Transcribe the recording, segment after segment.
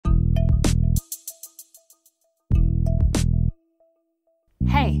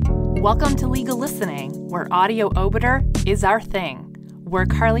Hey, welcome to Legal Listening, where audio obiter is our thing. We're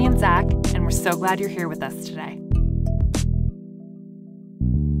Carly and Zach, and we're so glad you're here with us today.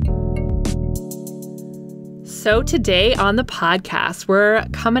 So today on the podcast, we're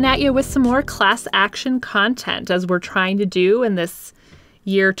coming at you with some more class action content, as we're trying to do in this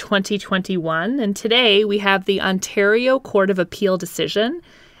year 2021. And today we have the Ontario Court of Appeal decision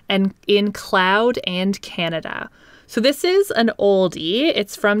and in Cloud and Canada. So this is an oldie.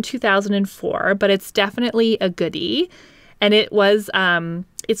 It's from 2004, but it's definitely a goodie. And it was,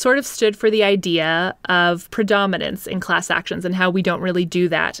 it sort of stood for the idea of predominance in class actions and how we don't really do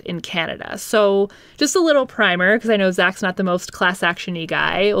that in Canada. So just a little primer, because I know Zach's not the most class action-y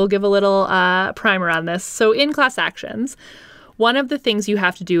guy. We'll give a little primer on this. So in class actions, one of the things you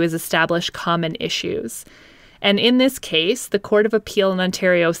have to do is establish common issues. And in this case, the Court of Appeal in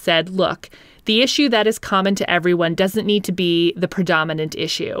Ontario said, look, the issue that is common to everyone doesn't need to be the predominant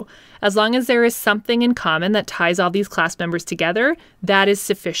issue. As long as there is something in common that ties all these class members together, that is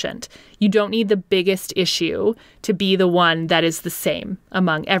sufficient. You don't need the biggest issue to be the one that is the same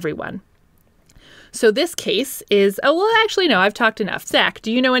among everyone. So this case is, no, I've talked enough. Zach,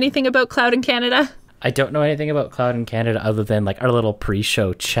 do you know anything about Cloud in Canada? I don't know anything about Cloud in Canada other than like our little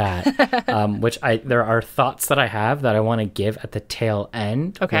pre-show chat, there are thoughts that I have that I want to give at the tail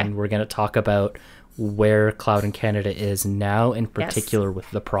end. Okay. And we're going to talk about where Cloud in Canada is now, in particular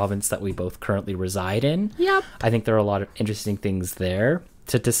with the province that we both currently reside in. Yep. I think there are a lot of interesting things there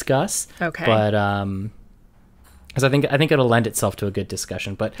to discuss. Okay. But because I think it'll lend itself to a good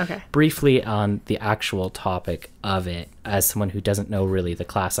discussion. But briefly on the actual topic of it, as someone who doesn't know really the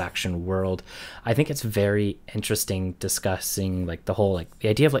class action world, I think it's very interesting discussing like the whole the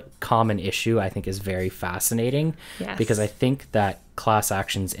idea of like common issue. I think is very fascinating. Yes. Because I think that class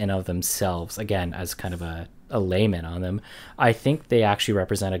actions in of themselves, again, as kind of a layman on them, I think they actually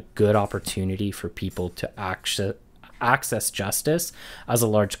represent a good opportunity for people to access justice as a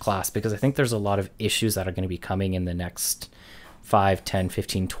large class, because I think there's a lot of issues that are going to be coming in the next 5, 10,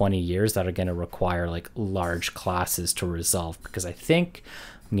 15, 20 years that are going to require like large classes to resolve, because I think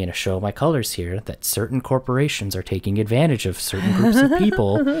I'm going to show my colors here that certain corporations are taking advantage of certain groups of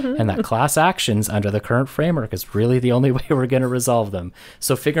people and that class actions under the current framework is really the only way we're going to resolve them.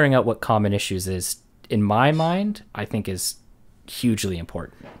 So figuring out what common issues is, in my mind, I think is hugely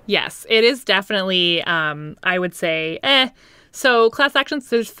important. Yes, it is definitely, I would say, So class actions,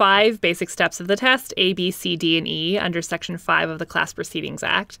 there's 5 basic steps of the test, A, B, C, D, and E, under Section 5 of the Class Proceedings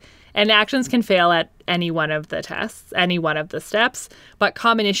Act. And actions can fail at any one of the tests, any one of the steps. But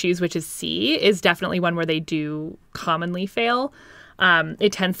common issues, which is C, is definitely one where they do commonly fail.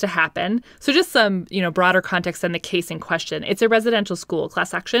 It tends to happen. So just some, broader context on the case in question. It's a residential school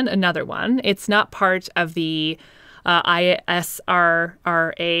class action, another one. It's not part of the ISRRA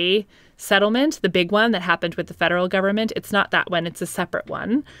settlement, the big one that happened with the federal government. It's not that one. It's a separate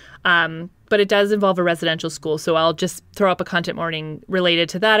one. But it does involve a residential school. So I'll just throw up a content warning related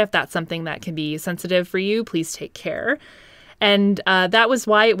to that. If that's something that can be sensitive for you, please take care. And that was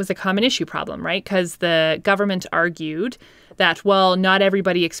why it was a common issue problem, right? Because the government argued that, well, not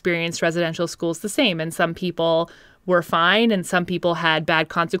everybody experienced residential schools the same. And some people were fine and some people had bad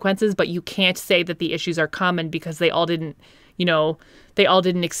consequences, but you can't say that the issues are common because they all didn't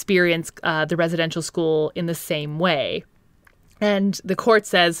experience the residential school in the same way. And the court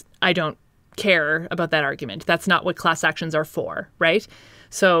says, I don't care about that argument. That's not what class actions are for, right?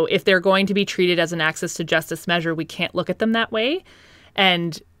 So if they're going to be treated as an access to justice measure, we can't look at them that way.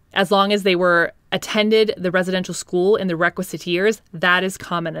 And as long as they were attended the residential school in the requisite years, that is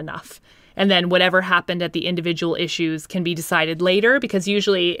common enough. And then whatever happened at the individual issues can be decided later, because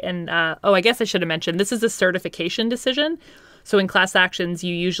usually, I guess I should have mentioned, this is a certification decision. So in class actions,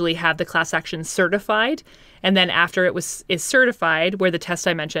 you usually have the class action certified. And then after it is certified, where the test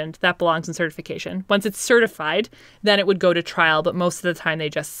I mentioned, that belongs in certification. Once it's certified, then it would go to trial, but most of the time they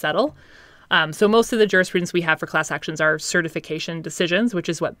just settle. So most of the jurisprudence we have for class actions are certification decisions, which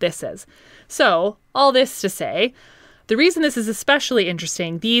is what this is. So all this to say, the reason this is especially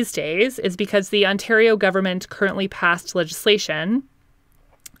interesting these days is because the Ontario government currently passed legislation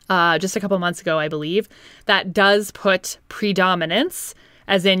just a couple months ago, I believe, that does put predominance,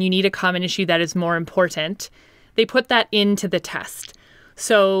 as in you need a common issue that is more important. They put that into the test.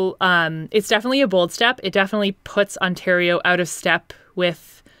 So it's definitely a bold step. It definitely puts Ontario out of step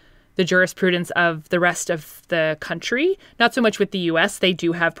with the jurisprudence of the rest of the country. Not so much with the US. They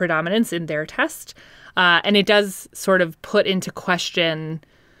do have predominance in their test. And it does sort of put into question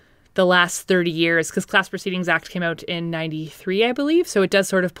the last 30 years, because Class Proceedings Act came out in 93, I believe. So it does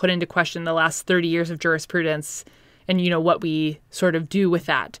sort of put into question the last 30 years of jurisprudence and what we sort of do with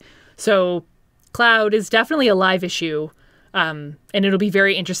that. So cloud is definitely a live issue, and it'll be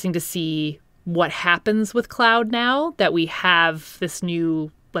very interesting to see what happens with cloud now that we have this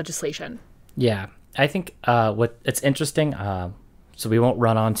new legislation. Yeah, I think it's interesting, so we won't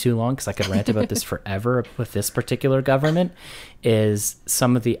run on too long because I could rant about this forever with this particular government, is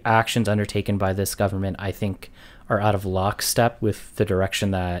some of the actions undertaken by this government, I think, are out of lockstep with the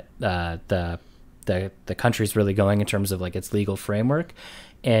direction that the country's really going in terms of like its legal framework.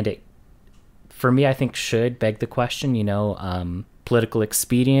 And it, for me, I think should beg the question, political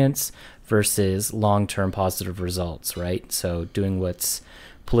expedience versus long-term positive results, right? So doing what's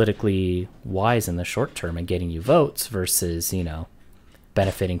politically wise in the short term and getting you votes versus,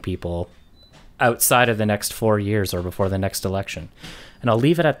 benefiting people outside of the next 4 years or before the next election. And I'll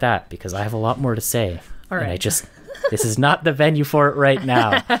leave it at that because I have a lot more to say. All right. And this is not the venue for it right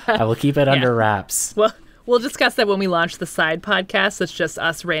now. I will keep it under wraps. Well, we'll discuss that when we launch the side podcast. It's just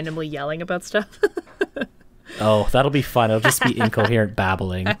us randomly yelling about stuff. Oh, that'll be fun. It'll just be incoherent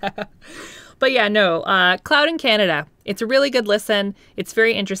babbling. But yeah, no, Cloud in Canada. It's a really good listen. It's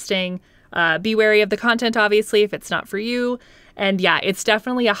very interesting. Be wary of the content, obviously, if it's not for you. And yeah, it's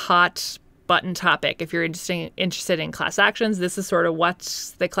definitely a hot button topic. If you're interested in class actions, this is sort of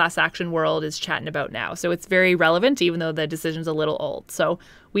what the class action world is chatting about now. So it's very relevant, even though the decision's a little old. So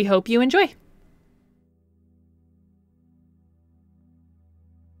we hope you enjoy.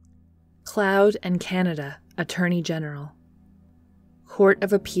 Cloud and Canada Attorney General. Court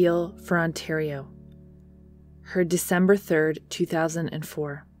of Appeal for Ontario. Heard December 3rd,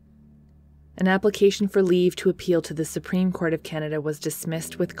 2004. An application for leave to appeal to the Supreme Court of Canada was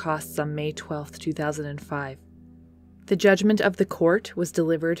dismissed with costs on May 12, 2005. The judgment of the court was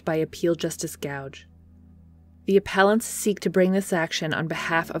delivered by Appeal Justice Gouge. The appellants seek to bring this action on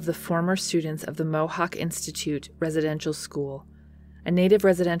behalf of the former students of the Mohawk Institute Residential School, a native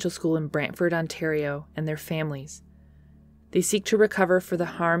residential school in Brantford, Ontario, and their families. They seek to recover for the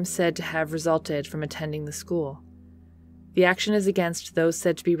harm said to have resulted from attending the school. The action is against those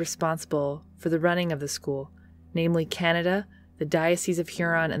said to be responsible for the running of the school, namely Canada, the Diocese of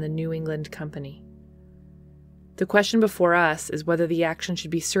Huron, and the New England Company. The question before us is whether the action should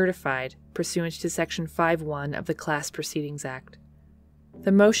be certified pursuant to Section 5.1 of the Class Proceedings Act.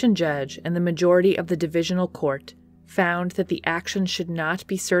 The motion judge and the majority of the Divisional Court found that the action should not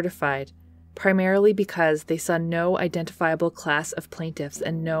be certified, primarily because they saw no identifiable class of plaintiffs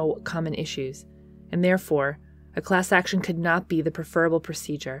and no common issues, and therefore a class action could not be the preferable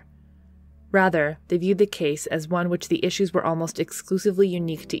procedure. Rather, they viewed the case as one which the issues were almost exclusively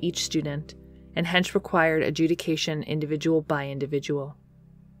unique to each student, and hence required adjudication individual by individual.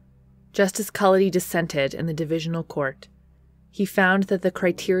 Justice Cullity dissented in the Divisional Court. He found that the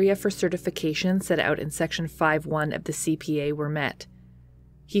criteria for certification set out in Section 5.1 of the CPA were met.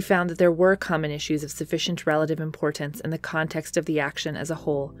 He found that there were common issues of sufficient relative importance in the context of the action as a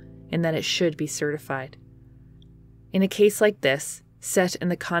whole, and that it should be certified. In a case like this, set in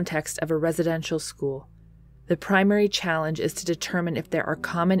the context of a residential school, the primary challenge is to determine if there are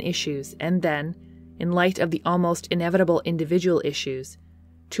common issues and then, in light of the almost inevitable individual issues,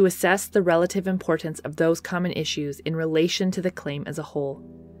 to assess the relative importance of those common issues in relation to the claim as a whole.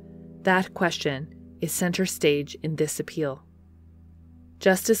 That question is center stage in this appeal.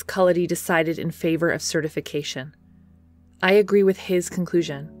 Justice Cullity decided in favor of certification. I agree with his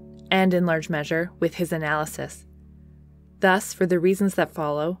conclusion, and in large measure with his analysis. Thus, for the reasons that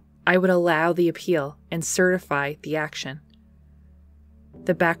follow, I would allow the appeal and certify the action.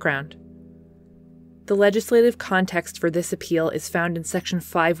 The background. The legislative context for this appeal is found in Section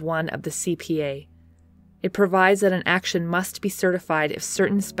 5.1 of the CPA. It provides that an action must be certified if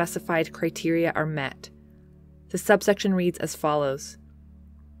certain specified criteria are met. The subsection reads as follows.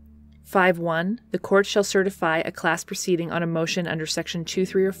 5.1. The court shall certify a class proceeding on a motion under Section 2,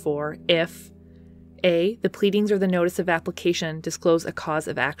 3, or 4 if A. The pleadings or the notice of application disclose a cause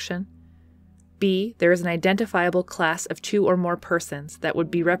of action. B. There is an identifiable class of 2 or more persons that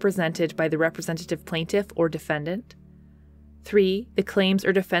would be represented by the representative plaintiff or defendant. 3. The claims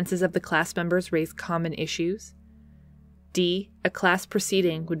or defenses of the class members raise common issues. D. A class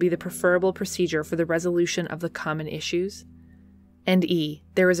proceeding would be the preferable procedure for the resolution of the common issues. And E.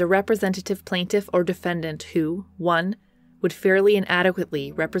 There is a representative plaintiff or defendant who, 1. Would fairly and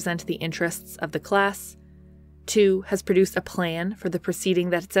adequately represent the interests of the class. 2. Has produced a plan for the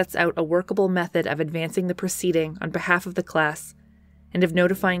proceeding that sets out a workable method of advancing the proceeding on behalf of the class and of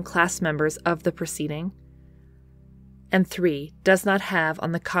notifying class members of the proceeding. And 3. Does not have,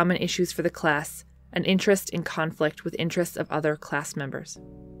 on the common issues for the class, an interest in conflict with interests of other class members.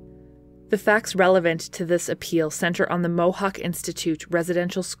 The facts relevant to this appeal center on the Mohawk Institute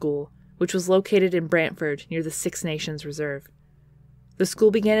Residential School, which was located in Brantford near the Six Nations Reserve. The school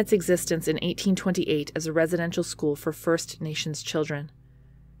began its existence in 1828 as a residential school for First Nations children.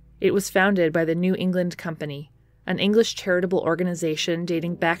 It was founded by the New England Company, an English charitable organization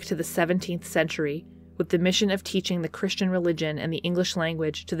dating back to the 17th century, with the mission of teaching the Christian religion and the English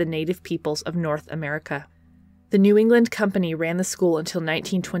language to the native peoples of North America. The New England Company ran the school until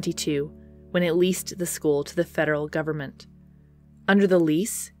 1922, when it leased the school to the federal government. Under the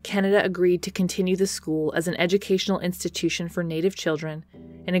lease, Canada agreed to continue the school as an educational institution for Native children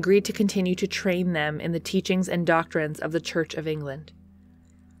and agreed to continue to train them in the teachings and doctrines of the Church of England.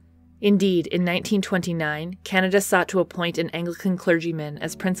 Indeed, in 1929, Canada sought to appoint an Anglican clergyman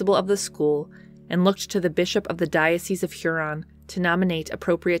as principal of the school and looked to the Bishop of the Diocese of Huron to nominate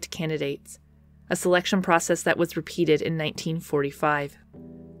appropriate candidates, a selection process that was repeated in 1945.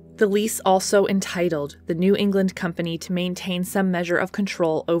 The lease also entitled the New England Company to maintain some measure of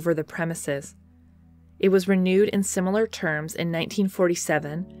control over the premises. It was renewed in similar terms in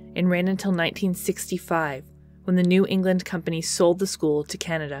 1947 and ran until 1965, when the New England Company sold the school to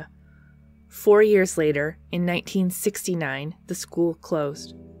Canada. 4 years later, in 1969, the school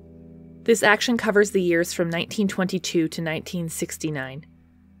closed. This action covers the years from 1922 to 1969.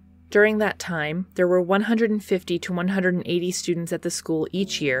 During that time, there were 150 to 180 students at the school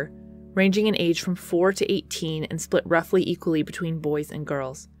each year, ranging in age from 4 to 18 and split roughly equally between boys and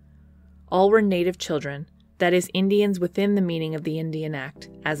girls. All were Native children, that is, Indians within the meaning of the Indian Act,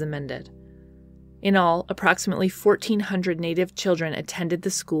 as amended. In all, approximately 1,400 Native children attended the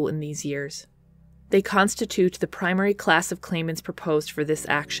school in these years. They constitute the primary class of claimants proposed for this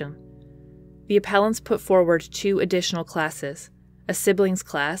action. The appellants put forward 2 additional classes: a siblings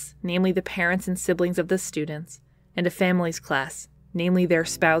class, namely the parents and siblings of the students, and a families class, namely their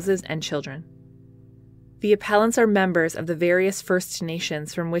spouses and children. The appellants are members of the various First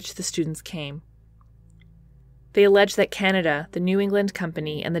Nations from which the students came. They allege that Canada, the New England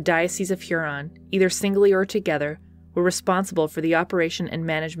Company, and the Diocese of Huron, either singly or together, were responsible for the operation and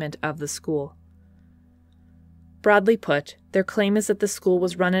management of the school. Broadly put, their claim is that the school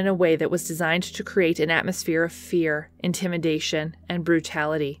was run in a way that was designed to create an atmosphere of fear, intimidation, and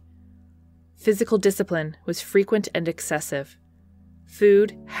brutality. Physical discipline was frequent and excessive.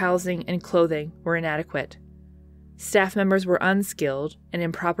 Food, housing, and clothing were inadequate. Staff members were unskilled and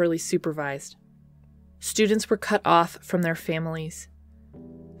improperly supervised. Students were cut off from their families.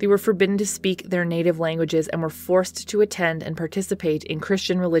 They were forbidden to speak their native languages and were forced to attend and participate in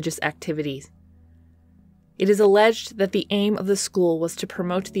Christian religious activities. It is alleged that the aim of the school was to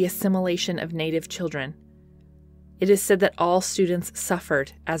promote the assimilation of Native children. It is said that all students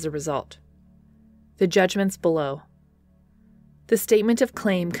suffered as a result. The judgments below. The statement of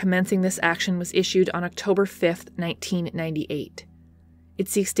claim commencing this action was issued on October 5, 1998. It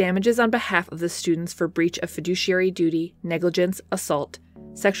seeks damages on behalf of the students for breach of fiduciary duty, negligence, assault,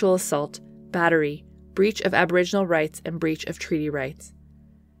 sexual assault, battery, breach of Aboriginal rights, and breach of treaty rights.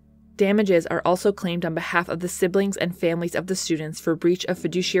 Damages are also claimed on behalf of the siblings and families of the students for breach of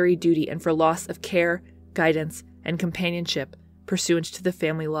fiduciary duty and for loss of care, guidance, and companionship pursuant to the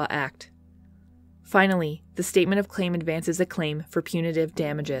Family Law Act. Finally, the statement of claim advances a claim for punitive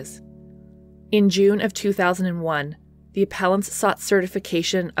damages. In June of 2001, the appellants sought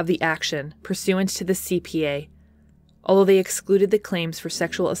certification of the action pursuant to the CPA, although they excluded the claims for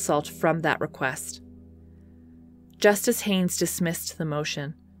sexual assault from that request. Justice Haynes dismissed the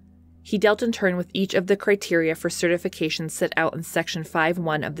motion. He dealt in turn with each of the criteria for certification set out in Section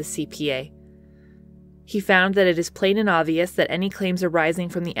 5.1 of the CPA. He found that it is plain and obvious that any claims arising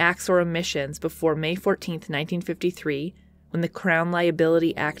from the acts or omissions before May 14, 1953, when the Crown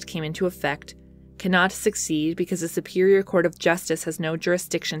Liability Act came into effect, cannot succeed because the Superior Court of Justice has no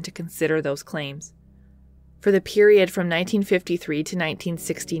jurisdiction to consider those claims. For the period from 1953 to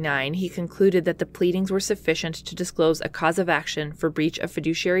 1969, he concluded that the pleadings were sufficient to disclose a cause of action for breach of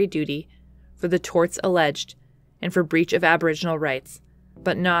fiduciary duty, for the torts alleged, and for breach of Aboriginal rights,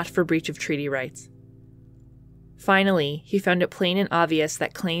 but not for breach of treaty rights. Finally, he found it plain and obvious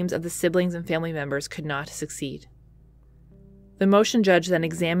that claims of the siblings and family members could not succeed. The motion judge then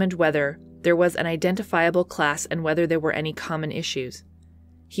examined whether there was an identifiable class and whether there were any common issues.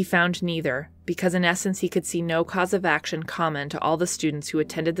 He found neither, because in essence he could see no cause of action common to all the students who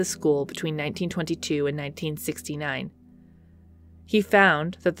attended the school between 1922 and 1969. He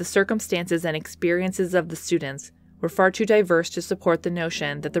found that the circumstances and experiences of the students were far too diverse to support the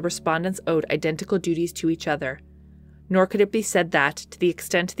notion that the respondents owed identical duties to each other, nor could it be said that, to the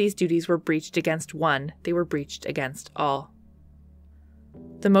extent these duties were breached against one, they were breached against all.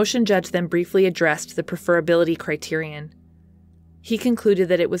 The motion judge then briefly addressed the preferability criterion. He concluded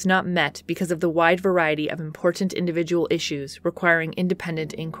that it was not met because of the wide variety of important individual issues requiring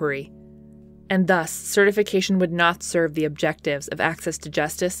independent inquiry, and thus certification would not serve the objectives of access to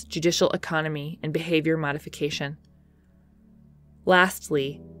justice, judicial economy, and behavior modification.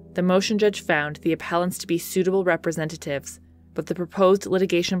 Lastly, the motion judge found the appellants to be suitable representatives, but the proposed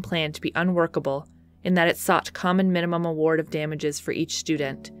litigation plan to be unworkable in that it sought common minimum award of damages for each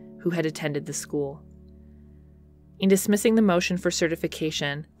student who had attended the school. In dismissing the motion for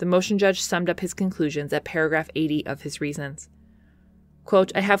certification, the motion judge summed up his conclusions at paragraph 80 of his reasons.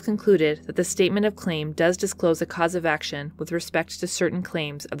 Quote, I have concluded that the statement of claim does disclose a cause of action with respect to certain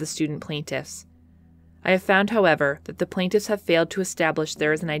claims of the student plaintiffs. I have found, however, that the plaintiffs have failed to establish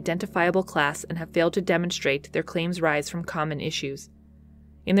there is an identifiable class and have failed to demonstrate their claims rise from common issues.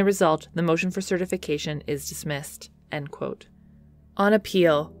 In the result, the motion for certification is dismissed. End quote. On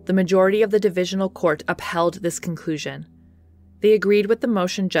appeal, the majority of the divisional court upheld this conclusion. They agreed with the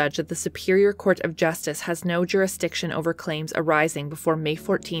motion judge that the Superior Court of Justice has no jurisdiction over claims arising before May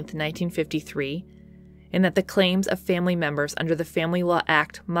 14, 1953, and that the claims of family members under the Family Law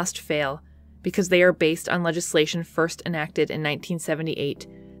Act must fail because they are based on legislation first enacted in 1978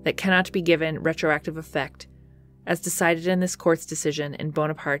 that cannot be given retroactive effect, as decided in this court's decision in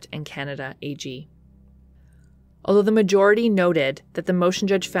Bonaparte and Canada AG. Although the majority noted that the motion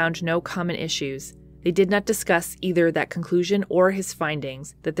judge found no common issues, they did not discuss either that conclusion or his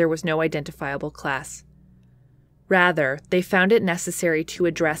findings that there was no identifiable class. Rather, they found it necessary to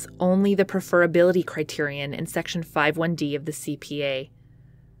address only the preferability criterion in Section 5.1d of the CPA.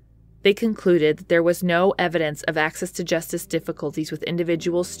 They concluded that there was no evidence of access to justice difficulties with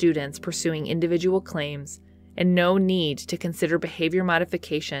individual students pursuing individual claims, and no need to consider behavior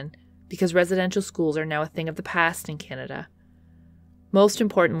modification because residential schools are now a thing of the past in Canada. Most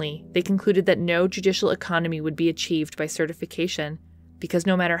importantly, they concluded that no judicial economy would be achieved by certification because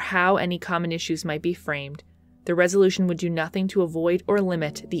no matter how any common issues might be framed, the resolution would do nothing to avoid or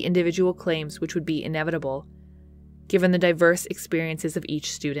limit the individual claims which would be inevitable, given the diverse experiences of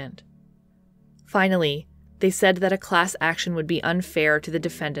each student. Finally, they said that a class action would be unfair to the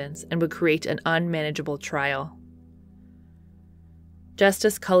defendants and would create an unmanageable trial.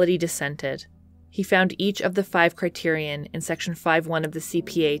 Justice Cullity dissented. He found each of the 5 criterion in Section 5.1 of the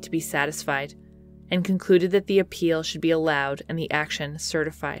CPA to be satisfied, and concluded that the appeal should be allowed and the action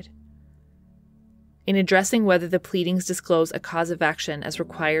certified. In addressing whether the pleadings disclose a cause of action as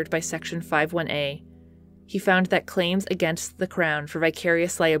required by Section 5.1a, he found that claims against the Crown for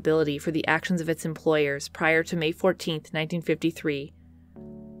vicarious liability for the actions of its employers prior to May 14, 1953,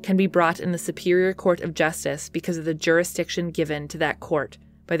 can be brought in the Superior Court of Justice because of the jurisdiction given to that court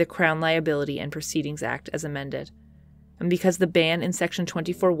by the Crown Liability and Proceedings Act as amended, and because the ban in Section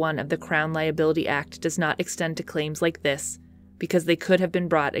 24.1 of the Crown Liability Act does not extend to claims like this because they could have been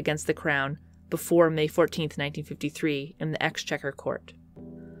brought against the Crown before May 14, 1953 in the Exchequer Court.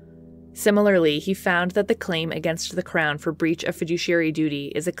 Similarly, he found that the claim against the Crown for breach of fiduciary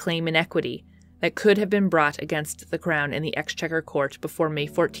duty is a claim in equity that could have been brought against the Crown in the Exchequer Court before May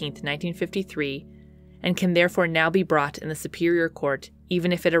 14, 1953, and can therefore now be brought in the Superior Court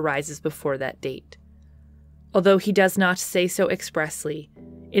even if it arises before that date. Although he does not say so expressly,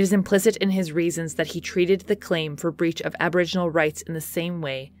 it is implicit in his reasons that he treated the claim for breach of Aboriginal rights in the same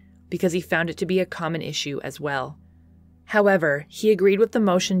way because he found it to be a common issue as well. However, he agreed with the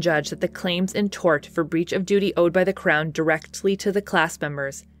motion judge that the claims in tort for breach of duty owed by the Crown directly to the class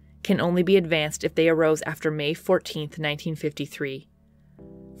members can only be advanced if they arose after May 14, 1953.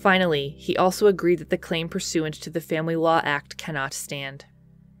 Finally, he also agreed that the claim pursuant to the Family Law Act cannot stand.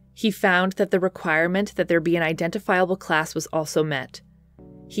 He found that the requirement that there be an identifiable class was also met.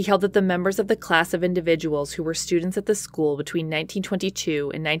 He held that the members of the class of individuals who were students at the school between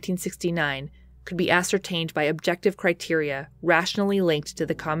 1922 and 1969 could be ascertained by objective criteria rationally linked to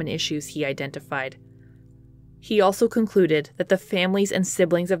the common issues he identified. He also concluded that the families and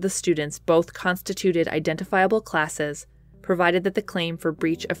siblings of the students both constituted identifiable classes, provided that the claim for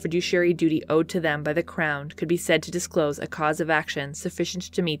breach of fiduciary duty owed to them by the Crown could be said to disclose a cause of action sufficient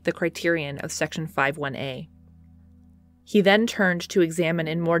to meet the criterion of Section 5.1a. He then turned to examine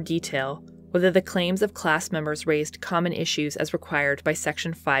in more detail whether the claims of class members raised common issues as required by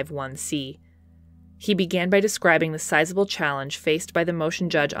Section 5.1c. He began by describing the sizable challenge faced by the motion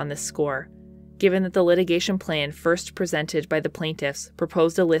judge on this score, given that the litigation plan first presented by the plaintiffs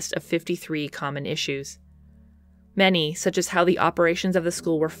proposed a list of 53 common issues. Many, such as how the operations of the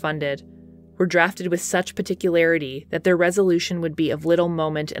school were funded, were drafted with such particularity that their resolution would be of little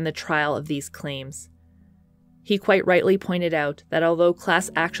moment in the trial of these claims. He quite rightly pointed out that although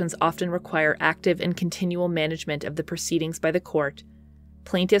class actions often require active and continual management of the proceedings by the court,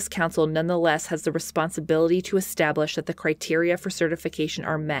 plaintiffs' counsel nonetheless has the responsibility to establish that the criteria for certification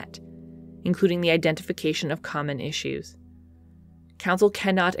are met, including the identification of common issues. Counsel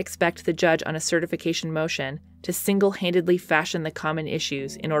cannot expect the judge on a certification motion to single-handedly fashion the common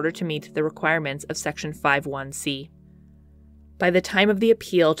issues in order to meet the requirements of Section 5.1c. By the time of the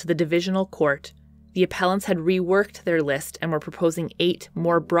appeal to the divisional court, the appellants had reworked their list and were proposing 8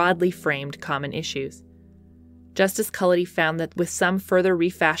 more broadly framed common issues. Justice Cullity found that with some further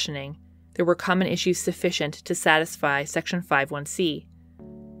refashioning, there were common issues sufficient to satisfy Section 5.1c.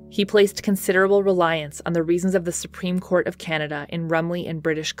 He placed considerable reliance on the reasons of the Supreme Court of Canada in Rumley and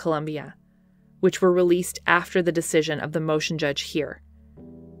British Columbia, which were released after the decision of the motion judge here.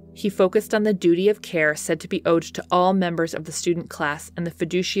 He focused on the duty of care said to be owed to all members of the student class and the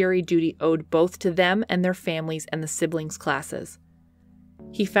fiduciary duty owed both to them and their families and the siblings classes.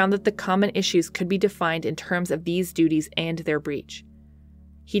 He found that the common issues could be defined in terms of these duties and their breach.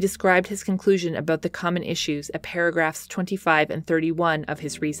 He described his conclusion about the common issues at paragraphs 25 and 31 of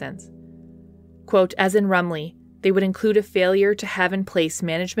his reasons. Quote, as in Rumley, they would include a failure to have in place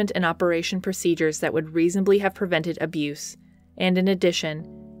management and operation procedures that would reasonably have prevented abuse, and in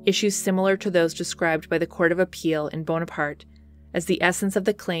addition, issues similar to those described by the Court of Appeal in Bonaparte as the essence of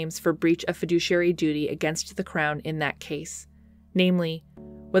the claims for breach of fiduciary duty against the Crown in that case, namely,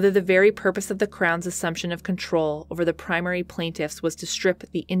 whether the very purpose of the Crown's assumption of control over the primary plaintiffs was to strip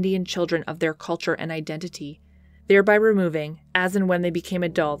the Indian children of their culture and identity, thereby removing, as and when they became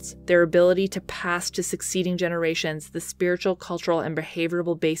adults, their ability to pass to succeeding generations the spiritual, cultural, and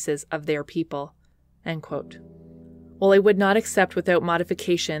behavioral bases of their people. End quote. While I would not accept without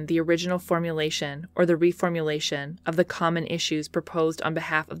modification the original formulation or the reformulation of the common issues proposed on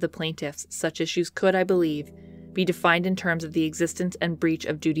behalf of the plaintiffs, such issues could, I believe, be defined in terms of the existence and breach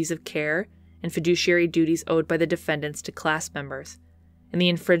of duties of care and fiduciary duties owed by the defendants to class members, and the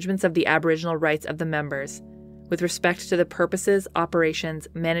infringements of the Aboriginal rights of the members, with respect to the purposes, operations,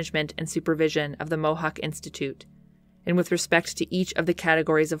 management, and supervision of the Mohawk Institute, and with respect to each of the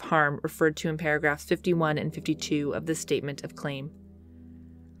categories of harm referred to in paragraphs 51 and 52 of the Statement of Claim.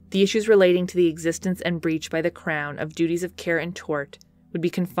 The issues relating to the existence and breach by the Crown of duties of care and tort would be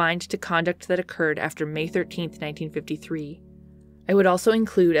confined to conduct that occurred after May 13, 1953. I would also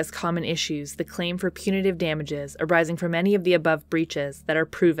include as common issues the claim for punitive damages arising from any of the above breaches that are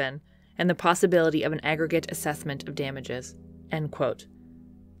proven and the possibility of an aggregate assessment of damages." End quote.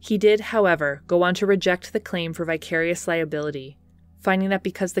 He did, however, go on to reject the claim for vicarious liability, finding that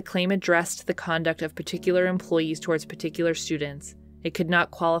because the claim addressed the conduct of particular employees towards particular students, it could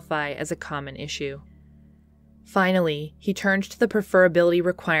not qualify as a common issue. Finally, he turned to the preferability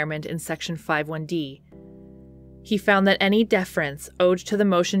requirement in Section 5.1d. He found that any deference owed to the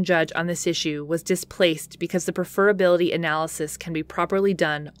motion judge on this issue was displaced because the preferability analysis can be properly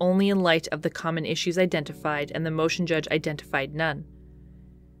done only in light of the common issues identified and the motion judge identified none.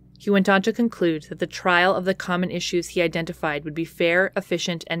 He went on to conclude that the trial of the common issues he identified would be fair,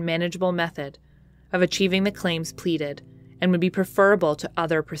 efficient, and manageable method of achieving the claims pleaded and would be preferable to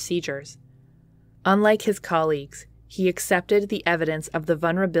other procedures. Unlike his colleagues, he accepted the evidence of the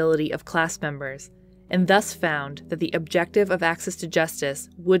vulnerability of class members and thus found that the objective of access to justice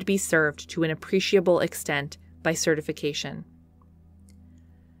would be served to an appreciable extent by certification.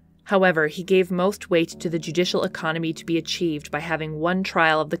 However, he gave most weight to the judicial economy to be achieved by having one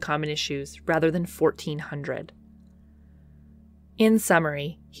trial of the common issues rather than 1,400. In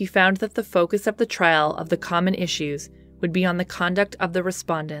summary, he found that the focus of the trial of the common issues would be on the conduct of the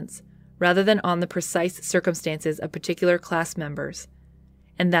respondents rather than on the precise circumstances of particular class members,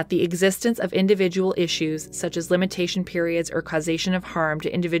 and that the existence of individual issues such as limitation periods or causation of harm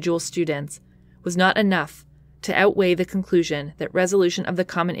to individual students was not enough to outweigh the conclusion that resolution of the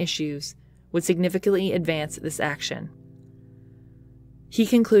common issues would significantly advance this action. He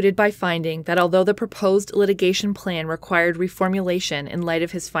concluded by finding that although the proposed litigation plan required reformulation in light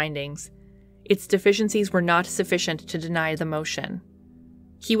of his findings, its deficiencies were not sufficient to deny the motion.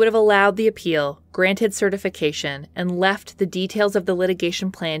 He would have allowed the appeal, granted certification, and left the details of the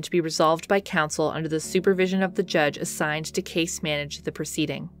litigation plan to be resolved by counsel under the supervision of the judge assigned to case manage the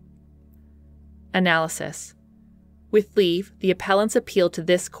proceeding. Analysis. With leave, the appellants appealed to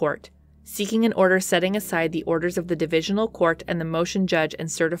this court, seeking an order setting aside the orders of the divisional court and the motion judge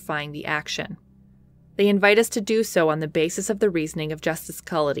and certifying the action. They invite us to do so on the basis of the reasoning of Justice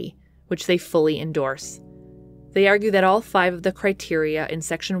Cullity, which they fully endorse. They argue that all 5 of the criteria in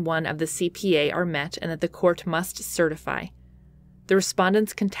Section 1 of the CPA are met and that the court must certify. The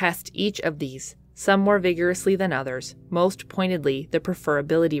respondents contest each of these, some more vigorously than others, most pointedly the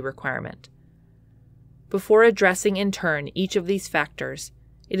preferability requirement. Before addressing in turn each of these factors,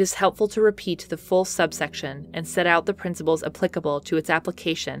 it is helpful to repeat the full subsection and set out the principles applicable to its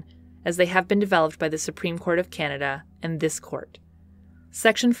application as they have been developed by the Supreme Court of Canada and this Court.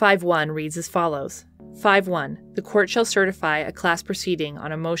 Section 5.1 reads as follows. 5.1. The Court shall certify a class proceeding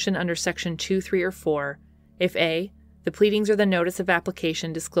on a motion under Section 2, 3, or 4 if a. The pleadings or the notice of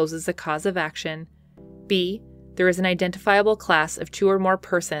application discloses the cause of action, b. There is an identifiable class of 2 or more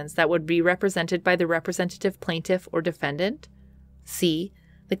persons that would be represented by the representative plaintiff or defendant, c.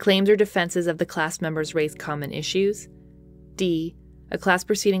 The claims or defenses of the class members raise common issues, d. A class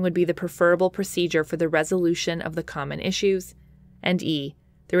proceeding would be the preferable procedure for the resolution of the common issues, and e.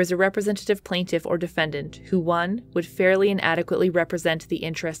 There is a representative plaintiff or defendant who 1. Would fairly and adequately represent the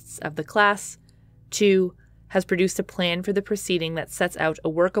interests of the class, 2. Has produced a plan for the proceeding that sets out a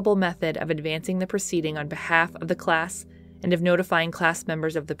workable method of advancing the proceeding on behalf of the class and of notifying class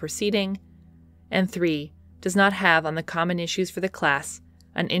members of the proceeding, and 3. Does not have on the common issues for the class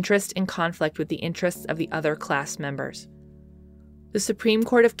an interest in conflict with the interests of the other class members. The Supreme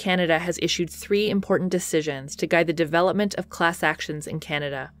Court of Canada has issued 3 important decisions to guide the development of class actions in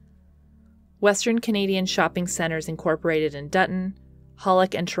Canada. Western Canadian Shopping Centres Incorporated in Dutton,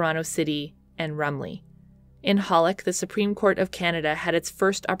 Hollick and Toronto City, and Rumley. In Hollick, the Supreme Court of Canada had its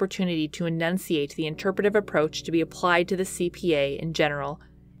first opportunity to enunciate the interpretive approach to be applied to the CPA in general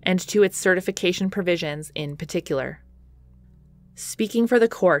and to its certification provisions in particular. Speaking for the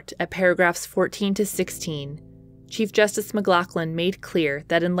Court at paragraphs 14 to 16, Chief Justice McLachlin made clear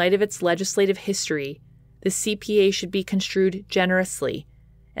that in light of its legislative history, the CPA should be construed generously,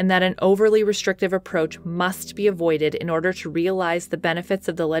 and that an overly restrictive approach must be avoided in order to realize the benefits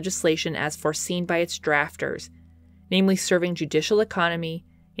of the legislation as foreseen by its drafters, namely serving judicial economy,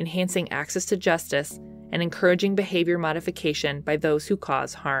 enhancing access to justice, and encouraging behavior modification by those who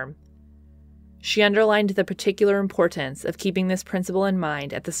cause harm. She underlined the particular importance of keeping this principle in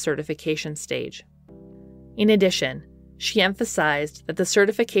mind at the certification stage. In addition, she emphasized that the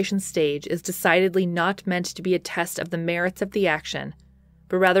certification stage is decidedly not meant to be a test of the merits of the action,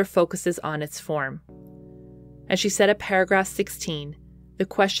 but rather focuses on its form. As she said at paragraph 16, the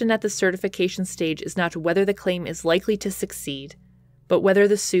question at the certification stage is not whether the claim is likely to succeed, but whether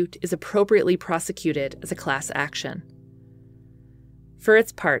the suit is appropriately prosecuted as a class action. For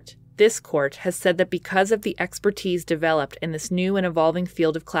its part, this court has said that because of the expertise developed in this new and evolving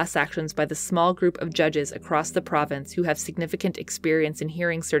field of class actions by the small group of judges across the province who have significant experience in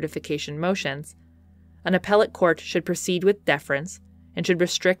hearing certification motions, an appellate court should proceed with deference and should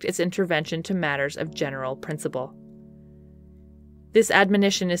restrict its intervention to matters of general principle. This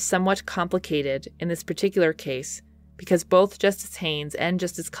admonition is somewhat complicated in this particular case because both Justice Haynes and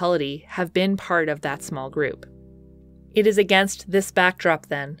Justice Cullity have been part of that small group. It is against this backdrop,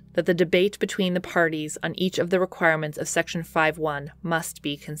 then, that the debate between the parties on each of the requirements of Section 5.1 must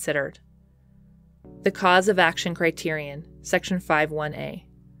be considered. The cause of action criterion, Section 5.1a.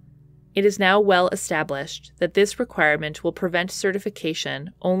 It is now well established that this requirement will prevent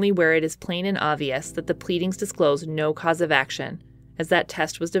certification only where it is plain and obvious that the pleadings disclose no cause of action, as that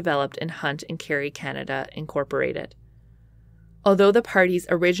test was developed in Hunt and Carey Canada Incorporated. Although the parties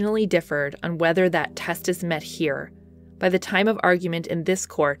originally differed on whether that test is met here, by the time of argument in this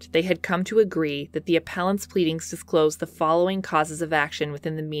court, they had come to agree that the appellant's pleadings disclose the following causes of action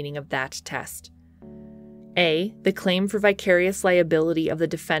within the meaning of that test. A. The claim for vicarious liability of the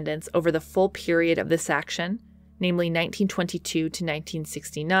defendants over the full period of this action, namely 1922 to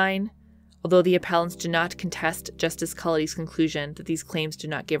 1969, although the appellants do not contest Justice Cullity's conclusion that these claims do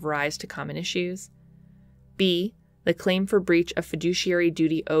not give rise to common issues. B. The claim for breach of fiduciary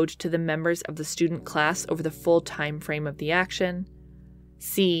duty owed to the members of the student class over the full time frame of the action.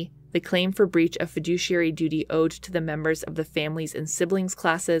 C. The claim for breach of fiduciary duty owed to the members of the families and siblings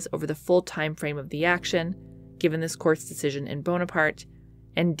classes over the full time frame of the action, given this court's decision in Bonaparte.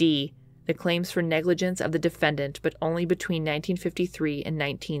 And D. The claims for negligence of the defendant, but only between 1953 and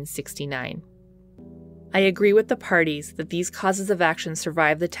 1969. I agree with the parties that these causes of action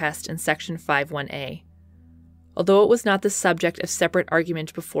survive the test in Section 5.1a. Although it was not the subject of separate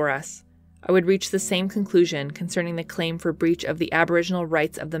argument before us, I would reach the same conclusion concerning the claim for breach of the Aboriginal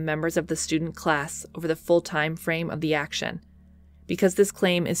rights of the members of the student class over the full time frame of the action, because this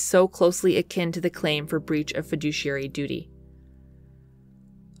claim is so closely akin to the claim for breach of fiduciary duty.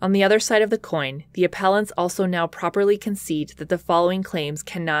 On the other side of the coin, the appellants also now properly concede that the following claims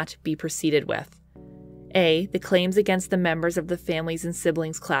cannot be proceeded with. A. The claims against the members of the families and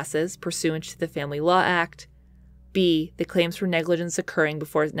siblings classes pursuant to the Family Law Act. B. The claims for negligence occurring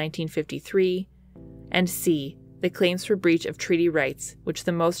before 1953. and C, the claims for breach of treaty rights, which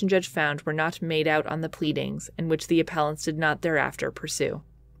the motion judge found were not made out on the pleadings and which the appellants did not thereafter pursue.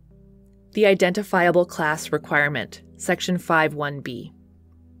 The identifiable class requirement, Section 5.1b.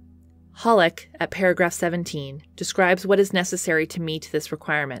 Hollick, at paragraph 17, describes what is necessary to meet this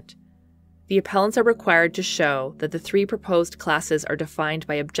requirement. The appellants are required to show that the three proposed classes are defined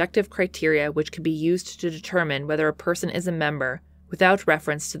by objective criteria which can be used to determine whether a person is a member without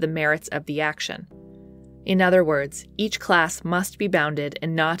reference to the merits of the action. In other words, each class must be bounded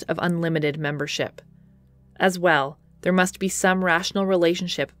and not of unlimited membership. As well, there must be some rational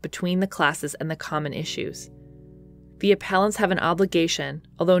relationship between the classes and the common issues. The appellants have an obligation,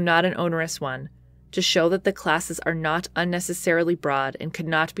 although not an onerous one, to show that the classes are not unnecessarily broad and could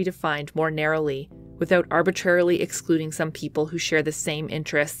not be defined more narrowly without arbitrarily excluding some people who share the same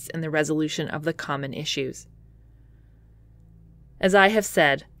interests in the resolution of the common issues. As I have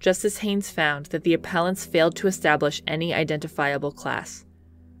said, Justice Haynes found that the appellants failed to establish any identifiable class.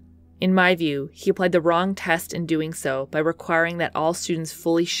 In my view, he applied the wrong test in doing so by requiring that all students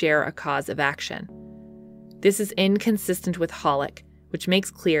fully share a cause of action. This is inconsistent with Hollick, which makes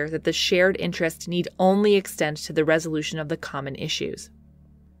clear that the shared interest need only extend to the resolution of the common issues.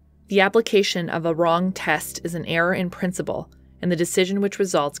 The application of a wrong test is an error in principle, and the decision which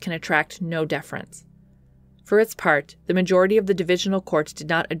results can attract no deference. For its part, the majority of the divisional court did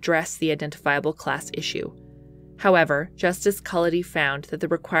not address the identifiable class issue. However, Justice Cullity found that the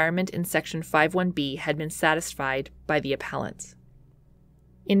requirement in Section 5.1b had been satisfied by the appellants.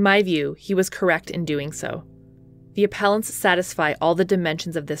 In my view, he was correct in doing so. The appellants satisfy all the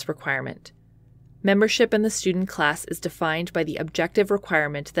dimensions of this requirement. Membership in the student class is defined by the objective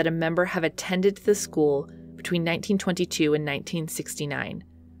requirement that a member have attended the school between 1922 and 1969.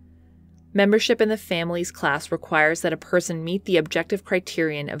 Membership in the families class requires that a person meet the objective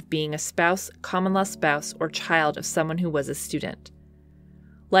criterion of being a spouse, common law spouse, or child of someone who was a student.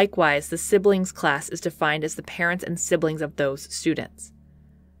 Likewise, the siblings class is defined as the parents and siblings of those students.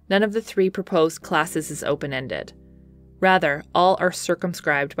 None of the three proposed classes is open-ended. Rather, all are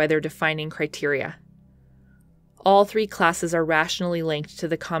circumscribed by their defining criteria. All three classes are rationally linked to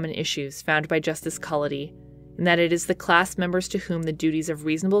the common issues found by Justice Cullity, in that it is the class members to whom the duties of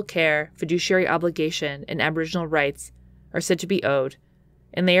reasonable care, fiduciary obligation, and aboriginal rights are said to be owed,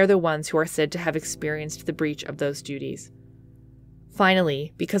 and they are the ones who are said to have experienced the breach of those duties.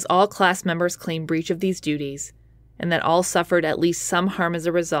 Finally, because all class members claim breach of these duties, and that all suffered at least some harm as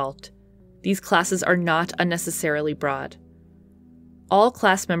a result, these classes are not unnecessarily broad. All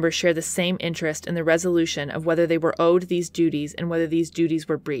class members share the same interest in the resolution of whether they were owed these duties and whether these duties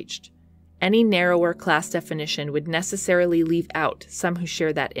were breached. Any narrower class definition would necessarily leave out some who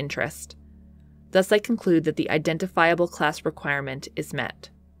share that interest. Thus, I conclude that the identifiable class requirement is met.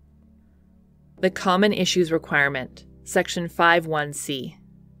 The Common Issues Requirement, Section 5.1c.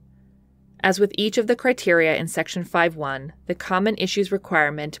 As with each of the criteria in Section 5.1, the Common Issues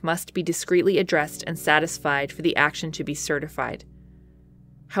Requirement must be discreetly addressed and satisfied for the action to be certified.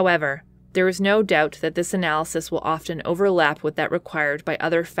 However, there is no doubt that this analysis will often overlap with that required by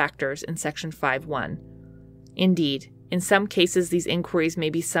other factors in Section 5.1. Indeed, in some cases these inquiries may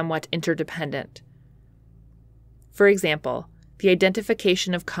be somewhat interdependent. For example, the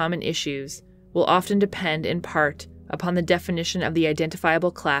identification of common issues will often depend in part upon the definition of the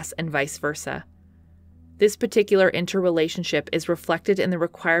identifiable class and vice versa. This particular interrelationship is reflected in the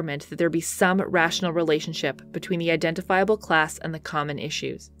requirement that there be some rational relationship between the identifiable class and the common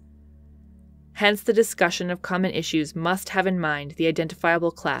issues. Hence, the discussion of common issues must have in mind the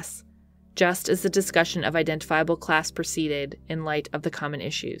identifiable class, just as the discussion of identifiable class proceeded in light of the common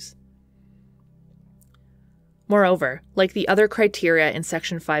issues. Moreover, like the other criteria in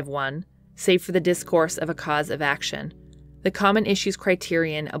Section 5.1, save for the discourse of a cause of action, the common issues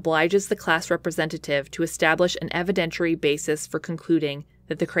criterion obliges the class representative to establish an evidentiary basis for concluding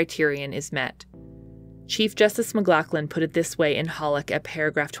that the criterion is met. Chief Justice McLaughlin put it this way in Hollick at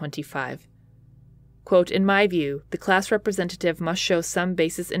paragraph 25. Quote, "In my view, the class representative must show some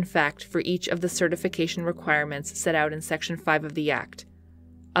basis in fact for each of the certification requirements set out in Section 5 of the Act,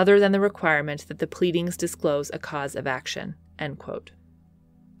 other than the requirement that the pleadings disclose a cause of action." End quote.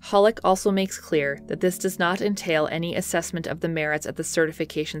 Hollick also makes clear that this does not entail any assessment of the merits at the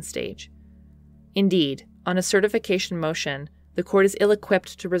certification stage. Indeed, on a certification motion, the court is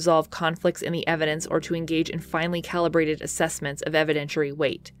ill-equipped to resolve conflicts in the evidence or to engage in finely calibrated assessments of evidentiary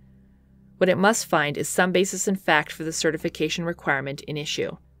weight. What it must find is some basis in fact for the certification requirement in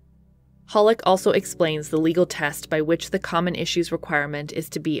issue. Hollick also explains the legal test by which the common issues requirement is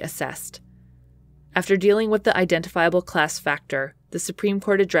to be assessed. After dealing with the identifiable class factor, the Supreme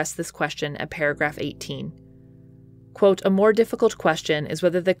Court addressed this question at paragraph 18. Quote, "A more difficult question is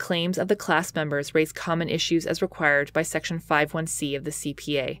whether the claims of the class members raise common issues as required by Section 51C of the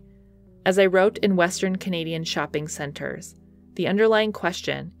CPA. As I wrote in Western Canadian Shopping Centres, the underlying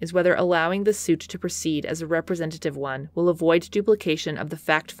question is whether allowing the suit to proceed as a representative one will avoid duplication of the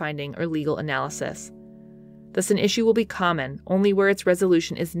fact-finding or legal analysis. Thus, an issue will be common only where its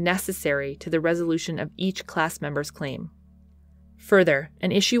resolution is necessary to the resolution of each class member's claim. Further,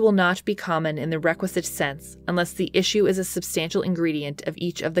 an issue will not be common in the requisite sense unless the issue is a substantial ingredient of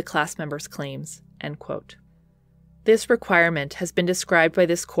each of the class members' claims." End quote. This requirement has been described by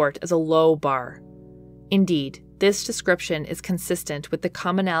this court as a low bar. Indeed, this description is consistent with the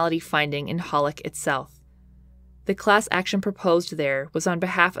commonality finding in Hollick itself. The class action proposed there was on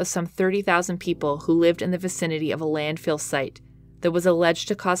behalf of some 30,000 people who lived in the vicinity of a landfill site that was alleged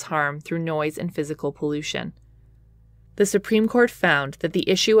to cause harm through noise and physical pollution. The Supreme Court found that the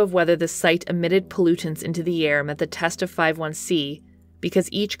issue of whether the site emitted pollutants into the air met the test of 51C because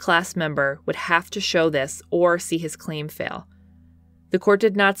each class member would have to show this or see his claim fail. The court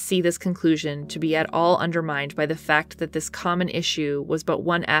did not see this conclusion to be at all undermined by the fact that this common issue was but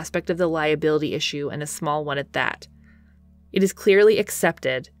one aspect of the liability issue and a small one at that. It is clearly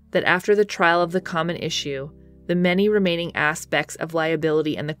accepted that after the trial of the common issue, the many remaining aspects of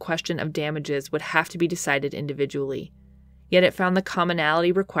liability and the question of damages would have to be decided individually. Yet it found the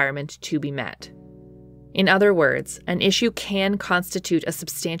commonality requirement to be met. In other words, an issue can constitute a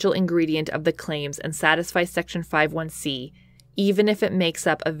substantial ingredient of the claims and satisfy Section 51C, even if it makes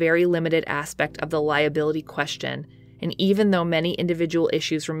up a very limited aspect of the liability question, and even though many individual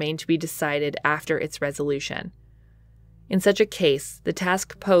issues remain to be decided after its resolution. In such a case, the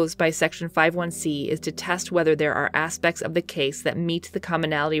task posed by Section 51C is to test whether there are aspects of the case that meet the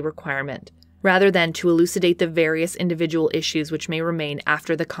commonality requirement, rather than to elucidate the various individual issues which may remain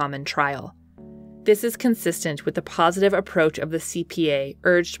after the common trial. This is consistent with the positive approach of the CPA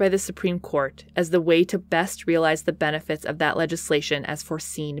urged by the Supreme Court as the way to best realize the benefits of that legislation as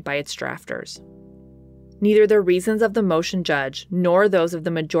foreseen by its drafters. Neither the reasons of the motion judge nor those of the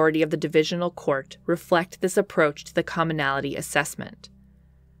majority of the divisional court reflect this approach to the commonality assessment.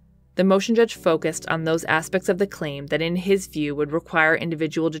 The motion judge focused on those aspects of the claim that in his view would require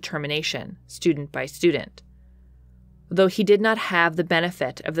individual determination, student by student. Though he did not have the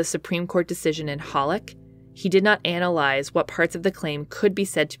benefit of the Supreme Court decision in Hollick, he did not analyze what parts of the claim could be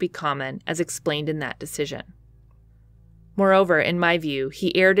said to be common as explained in that decision. Moreover, in my view,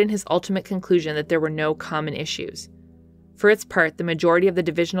 he erred in his ultimate conclusion that there were no common issues. For its part, the majority of the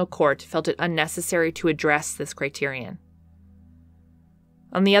divisional court felt it unnecessary to address this criterion.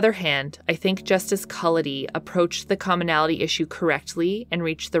 On the other hand, I think Justice Cullity approached the commonality issue correctly and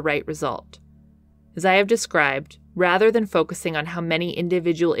reached the right result. As I have described, rather than focusing on how many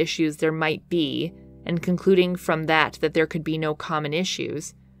individual issues there might be and concluding from that there could be no common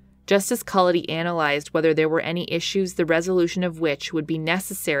issues, Justice Cullity analyzed whether there were any issues the resolution of which would be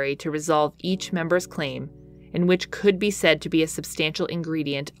necessary to resolve each member's claim and which could be said to be a substantial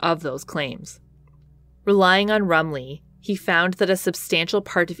ingredient of those claims. Relying on Rumley, he found that a substantial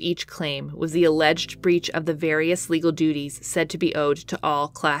part of each claim was the alleged breach of the various legal duties said to be owed to all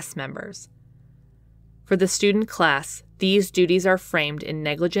class members. For the student class, these duties are framed in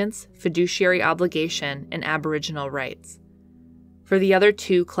negligence, fiduciary obligation, and aboriginal rights. For the other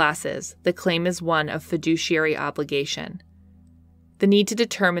two classes, the claim is one of fiduciary obligation. The need to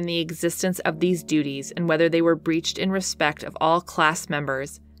determine the existence of these duties and whether they were breached in respect of all class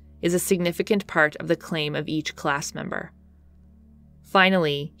members is a significant part of the claim of each class member.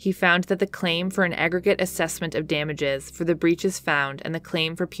 Finally, he found that the claim for an aggregate assessment of damages for the breaches found and the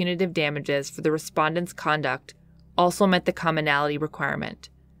claim for punitive damages for the respondent's conduct also met the commonality requirement.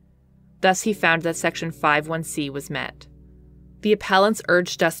 Thus, he found that Section 51C was met. The appellants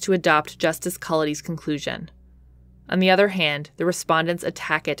urged us to adopt Justice Cullity's conclusion. On the other hand, the respondents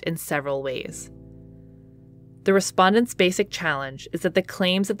attack it in several ways. The respondents' basic challenge is that the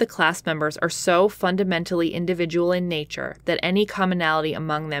claims of the class members are so fundamentally individual in nature that any commonality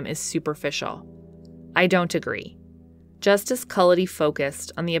among them is superficial. I don't agree. Justice Cullity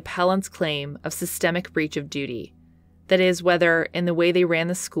focused on the appellant's claim of systemic breach of duty. That is, whether, in the way they ran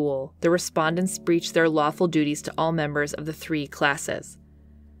the school, the respondents breached their lawful duties to all members of the three classes.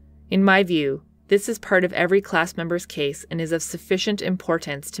 In my view, this is part of every class member's case and is of sufficient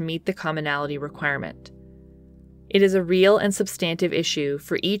importance to meet the commonality requirement. It is a real and substantive issue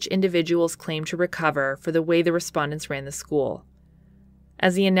for each individual's claim to recover for the way the respondents ran the school.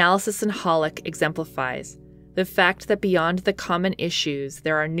 As the analysis in Hollick exemplifies, the fact that beyond the common issues,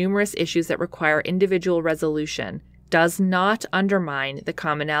 there are numerous issues that require individual resolution does not undermine the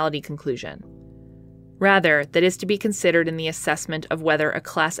commonality conclusion. Rather, that is to be considered in the assessment of whether a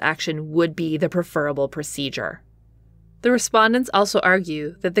class action would be the preferable procedure. The respondents also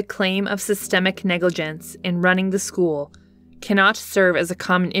argue that the claim of systemic negligence in running the school cannot serve as a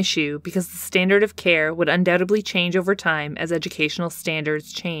common issue because the standard of care would undoubtedly change over time as educational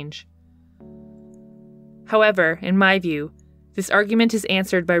standards change. However, in my view, this argument is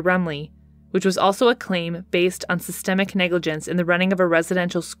answered by Rumley, which was also a claim based on systemic negligence in the running of a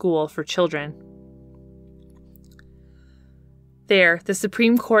residential school for children. There, the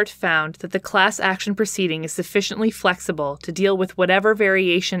Supreme Court found that the class action proceeding is sufficiently flexible to deal with whatever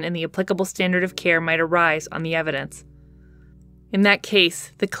variation in the applicable standard of care might arise on the evidence. In that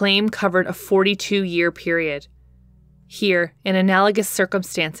case, the claim covered a 42-year period. Here, in analogous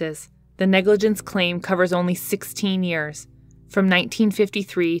circumstances, the negligence claim covers only 16 years, from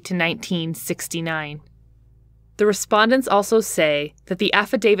 1953 to 1969. The respondents also say that the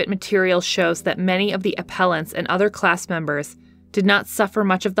affidavit material shows that many of the appellants and other class members did not suffer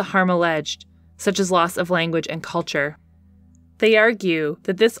much of the harm alleged, such as loss of language and culture. They argue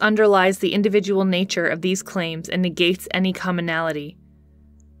that this underlies the individual nature of these claims and negates any commonality.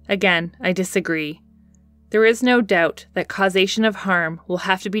 Again, I disagree. There is no doubt that causation of harm will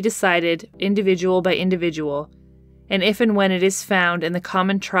have to be decided individual by individual, and if and when it is found in the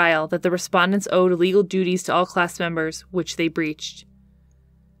common trial that the respondents owed legal duties to all class members, which they breached.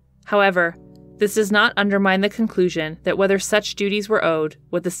 However, this does not undermine the conclusion that whether such duties were owed,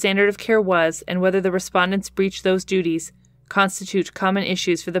 what the standard of care was, and whether the respondents breached those duties constitute common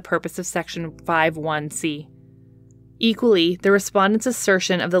issues for the purpose of Section 5(1)(c). Equally, the respondent's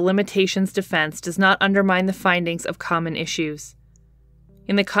assertion of the limitations defense does not undermine the findings of common issues.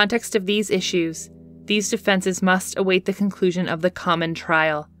 In the context of these issues, these defenses must await the conclusion of the common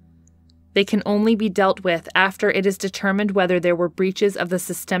trial. They can only be dealt with after it is determined whether there were breaches of the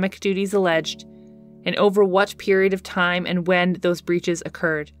systemic duties alleged, and over what period of time and when those breaches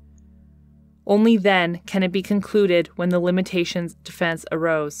occurred. Only then can it be concluded when the limitations defense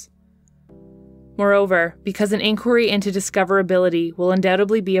arose. Moreover, because an inquiry into discoverability will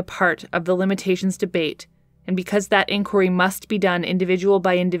undoubtedly be a part of the limitations debate, and because that inquiry must be done individual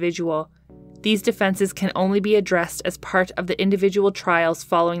by individual, these defenses can only be addressed as part of the individual trials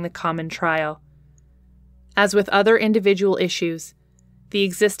following the common trial. As with other individual issues, the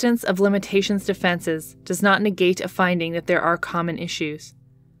existence of limitations defenses does not negate a finding that there are common issues.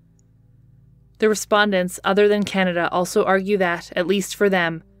 The respondents, other than Canada, also argue that, at least for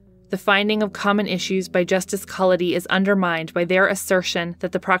them, the finding of common issues by Justice Cullity is undermined by their assertion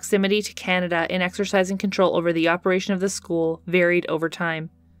that the proximity to Canada in exercising control over the operation of the school varied over time.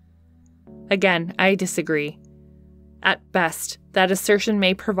 Again, I disagree. At best, that assertion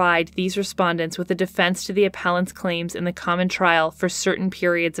may provide these respondents with a defense to the appellant's claims in the common trial for certain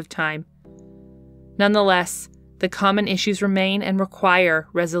periods of time. Nonetheless, the common issues remain and require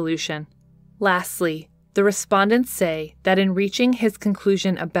resolution. Lastly, the respondents say that in reaching his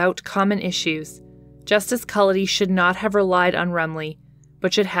conclusion about common issues, Justice Cullity should not have relied on Rumley,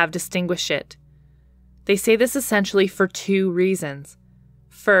 but should have distinguished it. They say this essentially for two reasons.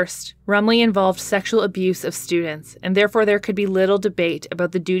 First, Rumley involved sexual abuse of students, and therefore there could be little debate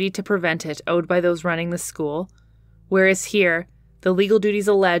about the duty to prevent it owed by those running the school, whereas here, the legal duties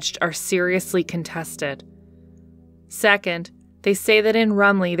alleged are seriously contested. Second, they say that in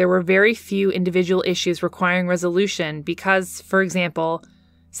Rumley there were very few individual issues requiring resolution because, for example,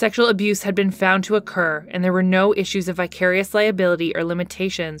 sexual abuse had been found to occur and there were no issues of vicarious liability or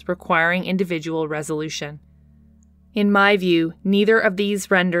limitations requiring individual resolution. In my view, neither of these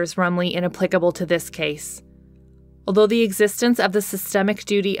renders Rumley inapplicable to this case. Although the existence of the systemic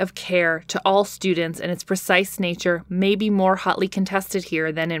duty of care to all students and its precise nature may be more hotly contested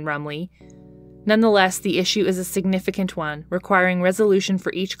here than in Rumley, nonetheless the issue is a significant one, requiring resolution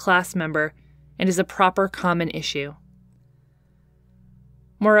for each class member, and is a proper common issue.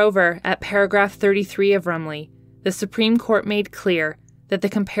 Moreover, at paragraph 33 of Rumley, the Supreme Court made clear that the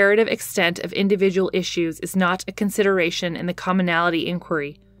comparative extent of individual issues is not a consideration in the commonality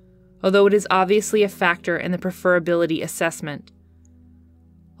inquiry, although it is obviously a factor in the preferability assessment.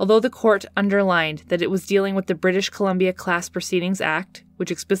 Although the court underlined that it was dealing with the British Columbia Class Proceedings Act,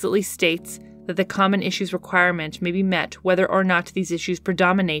 which explicitly states that the common issues requirement may be met whether or not these issues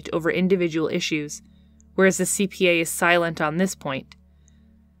predominate over individual issues, whereas the CPA is silent on this point.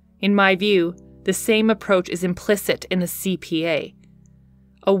 In my view, the same approach is implicit in the CPA.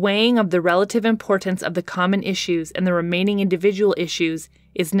 A weighing of the relative importance of the common issues and the remaining individual issues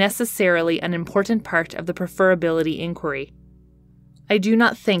is necessarily an important part of the preferability inquiry. I do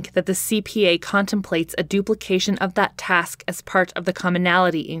not think that the CPA contemplates a duplication of that task as part of the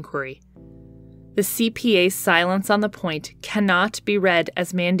commonality inquiry. The CPA's silence on the point cannot be read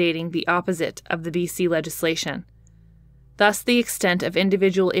as mandating the opposite of the BC legislation. Thus, the extent of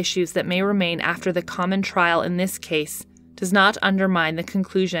individual issues that may remain after the common trial in this case does not undermine the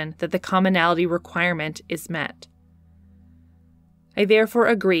conclusion that the commonality requirement is met. I therefore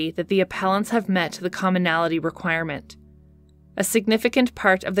agree that the appellants have met the commonality requirement. A significant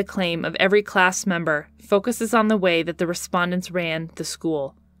part of the claim of every class member focuses on the way that the respondents ran the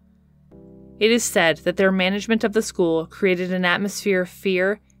school. It is said that their management of the school created an atmosphere of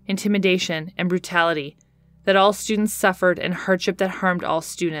fear, intimidation, and brutality, that all students suffered and hardship that harmed all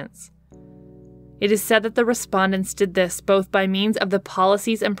students. It is said that the respondents did this both by means of the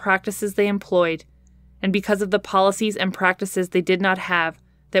policies and practices they employed, and because of the policies and practices they did not have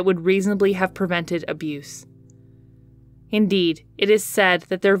that would reasonably have prevented abuse. Indeed, it is said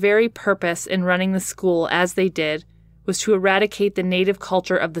that their very purpose in running the school as they did was to eradicate the native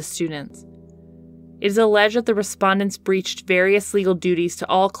culture of the students. It is alleged that the respondents breached various legal duties to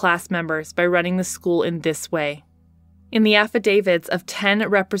all class members by running the school in this way. In the affidavits of 10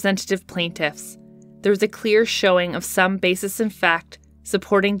 representative plaintiffs, there is a clear showing of some basis in fact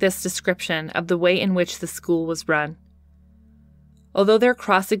supporting this description of the way in which the school was run. Although their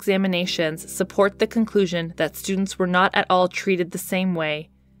cross-examinations support the conclusion that students were not at all treated the same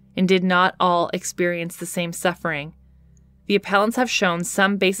way and did not all experience the same suffering, the appellants have shown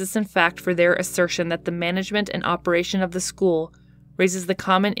some basis in fact for their assertion that the management and operation of the school raises the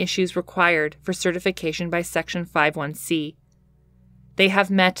common issues required for certification by Section 51C. They have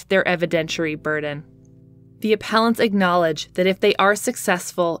met their evidentiary burden. The appellants acknowledge that if they are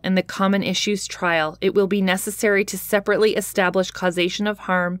successful in the common issues trial, it will be necessary to separately establish causation of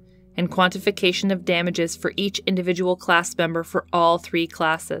harm and quantification of damages for each individual class member for all 3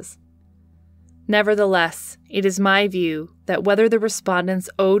 classes. Nevertheless, it is my view that whether the respondents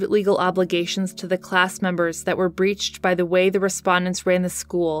owed legal obligations to the class members that were breached by the way the respondents ran the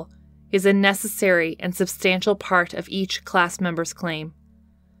school is a necessary and substantial part of each class member's claim.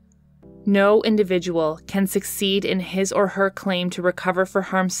 No individual can succeed in his or her claim to recover for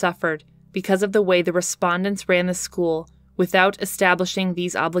harm suffered because of the way the respondents ran the school without establishing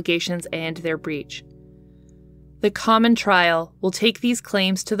these obligations and their breach. The common trial will take these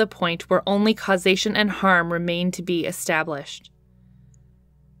claims to the point where only causation and harm remain to be established.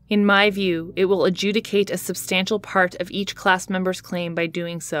 In my view, it will adjudicate a substantial part of each class member's claim by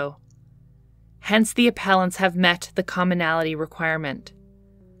doing so. Hence, the appellants have met the commonality requirement.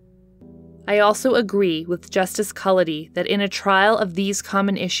 I also agree with Justice Cullity that in a trial of these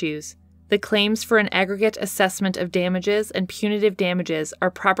common issues, the claims for an aggregate assessment of damages and punitive damages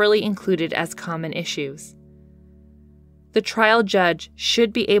are properly included as common issues. The trial judge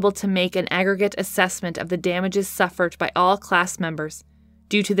should be able to make an aggregate assessment of the damages suffered by all class members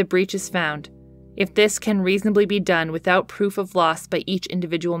due to the breaches found, if this can reasonably be done without proof of loss by each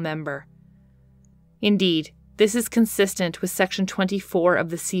individual member. Indeed, this is consistent with Section 24 of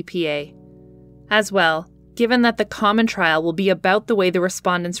the CPA. As well, given that the common trial will be about the way the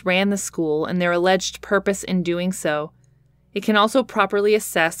respondents ran the school and their alleged purpose in doing so, it can also properly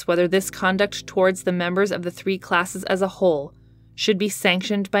assess whether this conduct towards the members of the 3 classes as a whole should be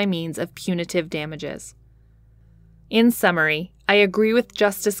sanctioned by means of punitive damages. In summary, I agree with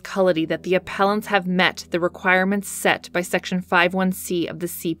Justice Cullity that the appellants have met the requirements set by Section 51C of the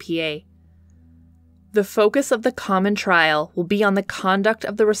CPA. The focus of the common trial will be on the conduct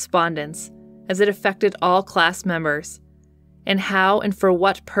of the respondents as it affected all class members, and how and for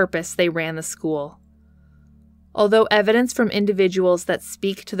what purpose they ran the school. Although evidence from individuals that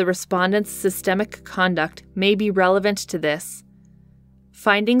speak to the respondents' systemic conduct may be relevant to this,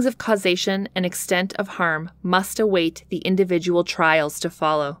 findings of causation and extent of harm must await the individual trials to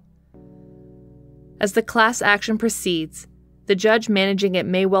follow. As the class action proceeds, the judge managing it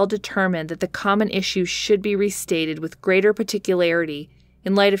may well determine that the common issue should be restated with greater particularity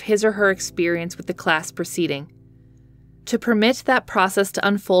in light of his or her experience with the class proceeding. To permit that process to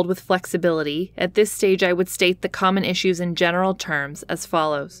unfold with flexibility, at this stage I would state the common issues in general terms as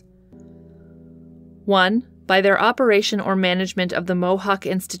follows. 1. By their operation or management of the Mohawk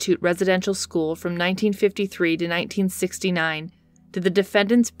Institute Residential School from 1953 to 1969, did the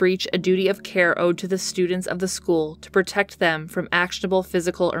defendants breach a duty of care owed to the students of the school to protect them from actionable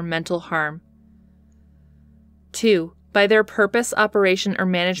physical or mental harm? 2. by their purpose, operation, or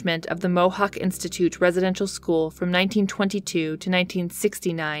management of the Mohawk Institute Residential School from 1922 to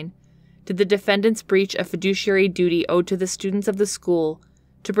 1969, did the defendants breach a fiduciary duty owed to the students of the school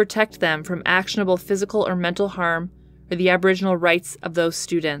to protect them from actionable physical or mental harm or the Aboriginal rights of those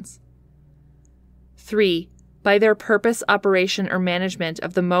students. 3. By their purpose, operation, or management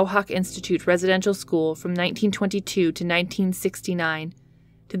of the Mohawk Institute Residential School from 1922 to 1969,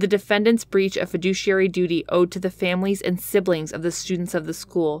 did the defendants breach a fiduciary duty owed to the families and siblings of the students of the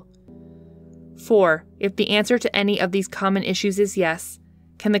school? 4. If the answer to any of these common issues is yes,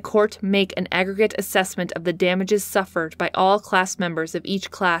 can the court make an aggregate assessment of the damages suffered by all class members of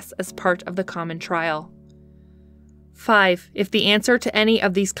each class as part of the common trial? 5. If the answer to any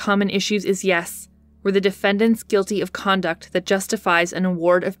of these common issues is yes, were the defendants guilty of conduct that justifies an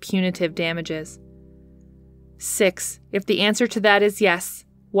award of punitive damages? 6. If the answer to that is yes,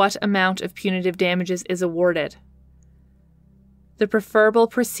 what amount of punitive damages is awarded? The preferable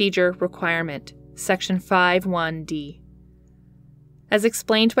procedure requirement, Section 5(1)(d). As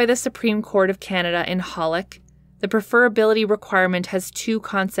explained by the Supreme Court of Canada in Hollick, the preferability requirement has two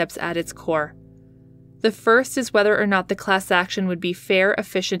concepts at its core. The first is whether or not the class action would be fair,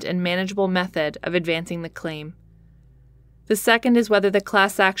 efficient, and manageable method of advancing the claim. The second is whether the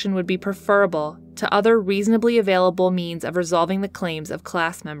class action would be preferable to other reasonably available means of resolving the claims of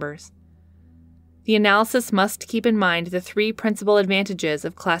class members. The analysis must keep in mind the three principal advantages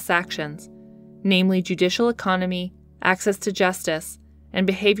of class actions, namely judicial economy, access to justice, and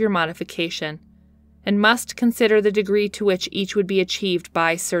behavior modification, and must consider the degree to which each would be achieved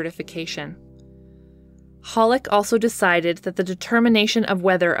by certification. Hollick also decided that the determination of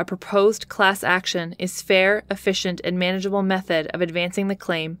whether a proposed class action is fair, efficient, and manageable method of advancing the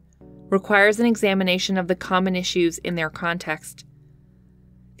claim requires an examination of the common issues in their context.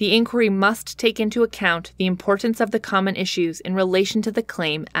 The inquiry must take into account the importance of the common issues in relation to the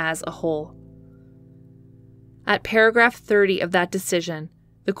claim as a whole. At paragraph 30 of that decision,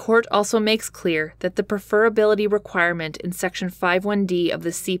 the court also makes clear that the preferability requirement in Section 5(1)(d) of the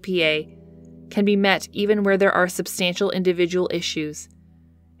CPA can be met even where there are substantial individual issues,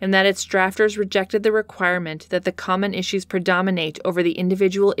 and that its drafters rejected the requirement that the common issues predominate over the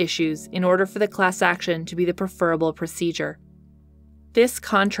individual issues in order for the class action to be the preferable procedure. This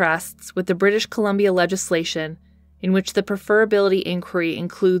contrasts with the British Columbia legislation, in which the preferability inquiry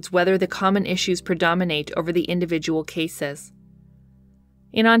includes whether the common issues predominate over the individual cases.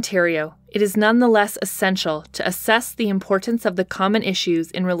 In Ontario, it is nonetheless essential to assess the importance of the common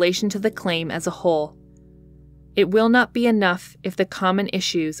issues in relation to the claim as a whole. It will not be enough if the common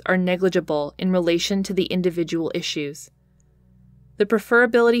issues are negligible in relation to the individual issues. The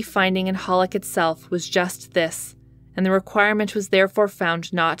preferability finding in Hollick itself was just this, and the requirement was therefore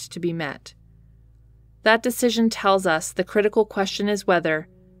found not to be met. That decision tells us the critical question is whether,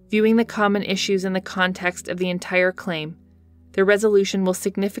 viewing the common issues in the context of the entire claim, their resolution will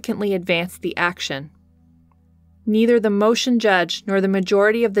significantly advance the action. Neither the motion judge nor the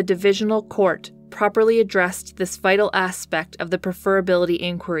majority of the divisional court properly addressed this vital aspect of the preferability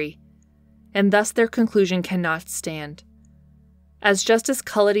inquiry, and thus their conclusion cannot stand. As Justice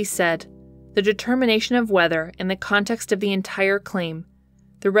Cullity said, the determination of whether, in the context of the entire claim,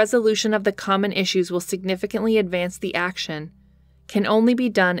 the resolution of the common issues will significantly advance the action can only be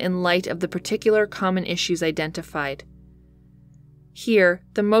done in light of the particular common issues identified. Here,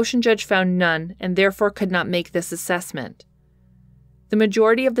 the motion judge found none and therefore could not make this assessment. The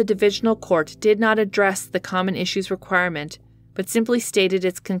majority of the divisional court did not address the common issues requirement, but simply stated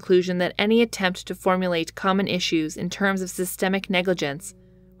its conclusion that any attempt to formulate common issues in terms of systemic negligence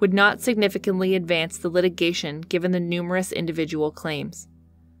would not significantly advance the litigation given the numerous individual claims.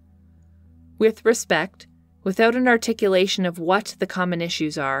 With respect, without an articulation of what the common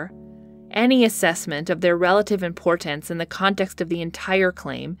issues are, any assessment of their relative importance in the context of the entire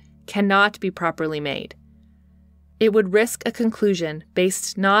claim cannot be properly made. It would risk a conclusion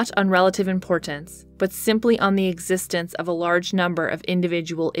based not on relative importance, but simply on the existence of a large number of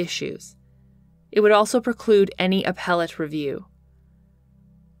individual issues. It would also preclude any appellate review.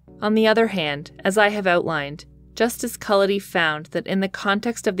 On the other hand, as I have outlined, Justice Cullity found that in the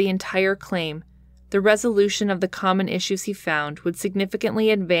context of the entire claim, the resolution of the common issues he found would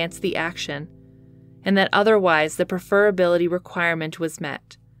significantly advance the action, and that otherwise the preferability requirement was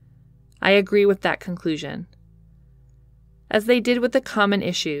met. I agree with that conclusion. As they did with the common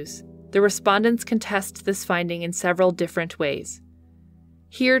issues, the respondents contest this finding in several different ways.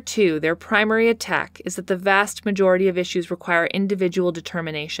 Here, too, their primary attack is that the vast majority of issues require individual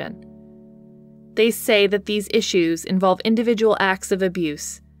determination. They say that these issues involve individual acts of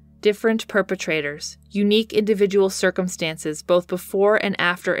abuse, different perpetrators, unique individual circumstances both before and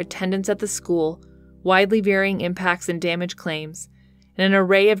after attendance at the school, widely varying impacts and damage claims, and an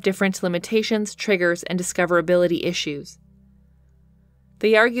array of different limitations, triggers, and discoverability issues.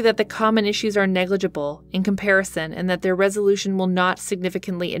 They argue that the common issues are negligible in comparison and that their resolution will not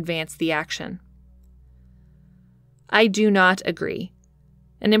significantly advance the action. I do not agree.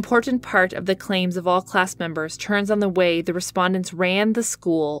 An important part of the claims of all class members turns on the way the respondents ran the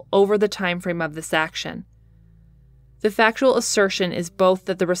school over the time frame of this action. The factual assertion is both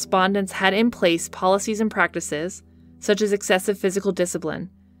that the respondents had in place policies and practices, such as excessive physical discipline,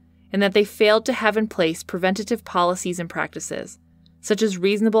 and that they failed to have in place preventative policies and practices, such as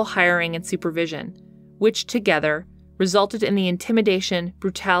reasonable hiring and supervision, which together resulted in the intimidation,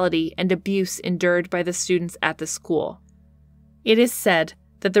 brutality, and abuse endured by the students at the school. It is said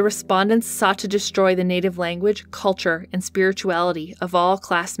that the respondents sought to destroy the native language, culture, and spirituality of all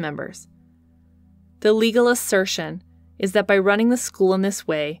class members. The legal assertion is that by running the school in this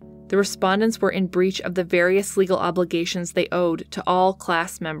way, the respondents were in breach of the various legal obligations they owed to all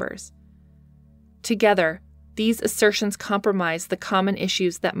class members. Together, these assertions compromise the common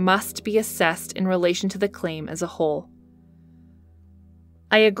issues that must be assessed in relation to the claim as a whole.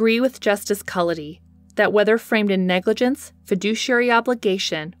 I agree with Justice Cullity that whether framed in negligence, fiduciary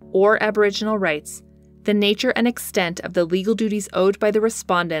obligation, or Aboriginal rights, the nature and extent of the legal duties owed by the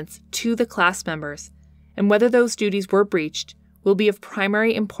respondents to the class members, and whether those duties were breached, will be of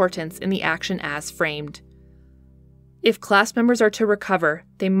primary importance in the action as framed. If class members are to recover,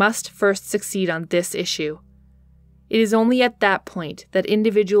 they must first succeed on this issue. It is only at that point that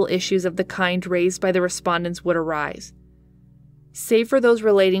individual issues of the kind raised by the respondents would arise. Save for those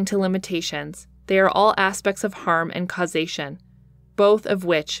relating to limitations, they are all aspects of harm and causation, both of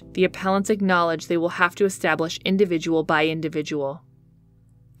which the appellants acknowledge they will have to establish individual by individual.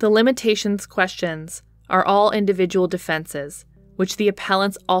 The limitations questions are all individual defenses, which the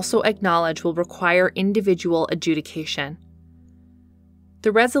appellants also acknowledge will require individual adjudication.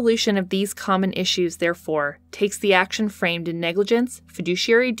 The resolution of these common issues, therefore, takes the action framed in negligence,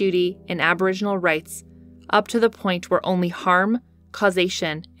 fiduciary duty, and Aboriginal rights up to the point where only harm,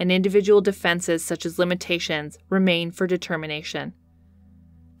 causation, and individual defenses such as limitations remain for determination.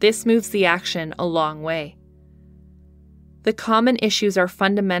 This moves the action a long way. The common issues are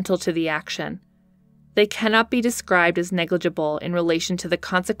fundamental to the action. They cannot be described as negligible in relation to the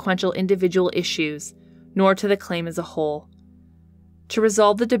consequential individual issues, nor to the claim as a whole. To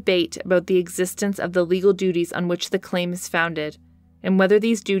resolve the debate about the existence of the legal duties on which the claim is founded, and whether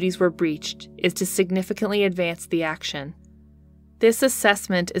these duties were breached, is to significantly advance the action. This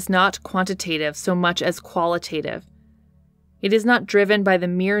assessment is not quantitative so much as qualitative. It is not driven by the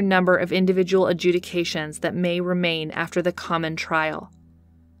mere number of individual adjudications that may remain after the common trial.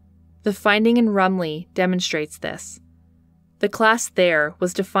 The finding in Rumley demonstrates this. The class there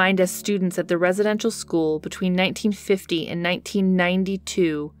was defined as students at the residential school between 1950 and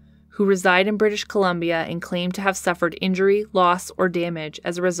 1992 who reside in British Columbia and claim to have suffered injury, loss, or damage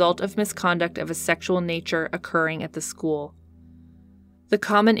as a result of misconduct of a sexual nature occurring at the school. The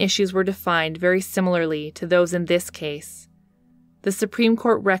common issues were defined very similarly to those in this case. The Supreme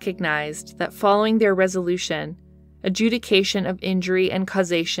Court recognized that following their resolution, adjudication of injury and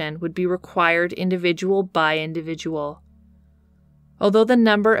causation would be required individual by individual. Although the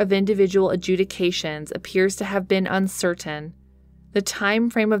number of individual adjudications appears to have been uncertain, the time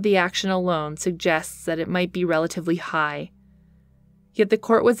frame of the action alone suggests that it might be relatively high. Yet the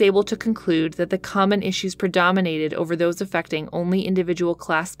court was able to conclude that the common issues predominated over those affecting only individual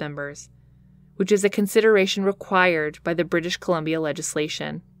class members, which is a consideration required by the British Columbia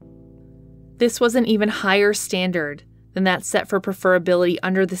legislation. This was an even higher standard than that set for preferability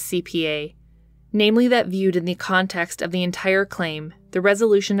under the CPA, namely that viewed in the context of the entire claim, the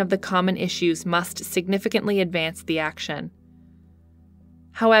resolution of the common issues must significantly advance the action.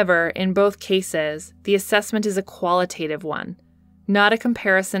 However, in both cases, the assessment is a qualitative one, not a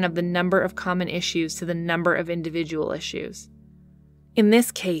comparison of the number of common issues to the number of individual issues. In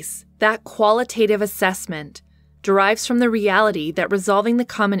this case, that qualitative assessment derives from the reality that resolving the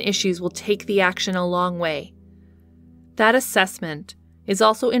common issues will take the action a long way. That assessment is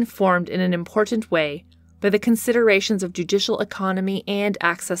also informed in an important way by the considerations of judicial economy and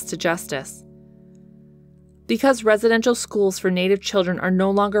access to justice. Because residential schools for Native children are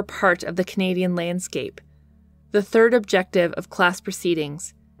no longer part of the Canadian landscape, the third objective of class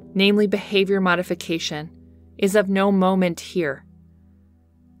proceedings, namely behavior modification, is of no moment here.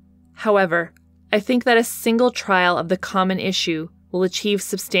 However, I think that a single trial of the common issue will achieve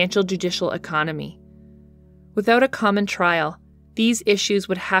substantial judicial economy. Without a common trial, these issues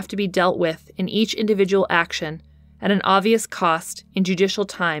would have to be dealt with in each individual action at an obvious cost in judicial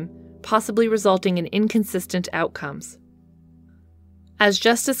time, possibly resulting in inconsistent outcomes. As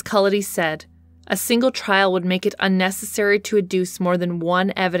Justice Cullity said, a single trial would make it unnecessary to adduce more than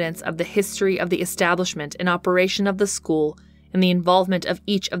one evidence of the history of the establishment and operation of the school and the involvement of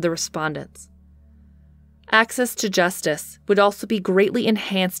each of the respondents. Access to justice would also be greatly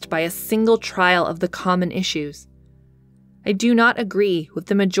enhanced by a single trial of the common issues. I do not agree with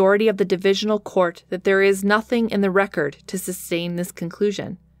the majority of the divisional court that there is nothing in the record to sustain this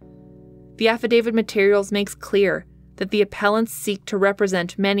conclusion. The affidavit materials makes clear that the appellants seek to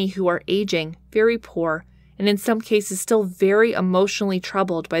represent many who are aging, very poor, and in some cases still very emotionally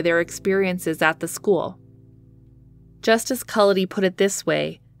troubled by their experiences at the school. Justice Cullity put it this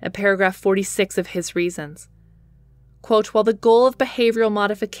way at paragraph 46 of his reasons. Quote, "While the goal of behavioral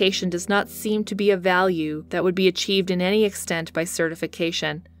modification does not seem to be a value that would be achieved in any extent by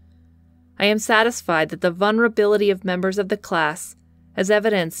certification, I am satisfied that the vulnerability of members of the class, as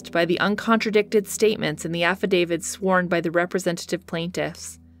evidenced by the uncontradicted statements in the affidavits sworn by the representative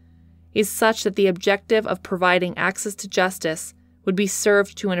plaintiffs, is such that the objective of providing access to justice would be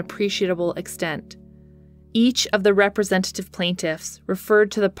served to an appreciable extent. Each of the representative plaintiffs referred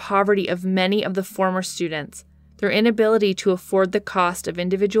to the poverty of many of the former students, their inability to afford the cost of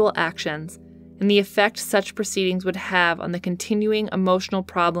individual actions, and the effect such proceedings would have on the continuing emotional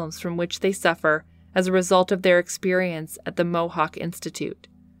problems from which they suffer as a result of their experience at the Mohawk Institute."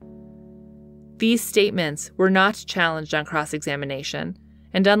 These statements were not challenged on cross-examination,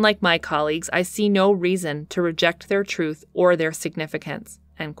 and unlike my colleagues, I see no reason to reject their truth or their significance.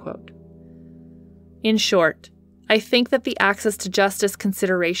 End quote. In short, I think that the access to justice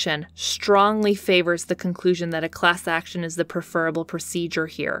consideration strongly favors the conclusion that a class action is the preferable procedure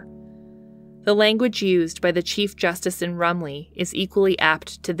here. The language used by the Chief Justice in Rumley is equally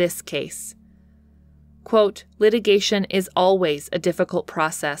apt to this case. Quote, "Litigation is always a difficult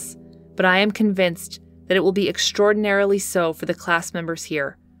process, but I am convinced that it will be extraordinarily so for the class members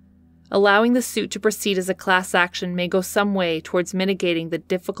here. Allowing the suit to proceed as a class action may go some way towards mitigating the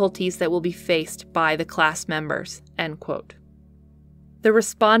difficulties that will be faced by the class members." End quote. The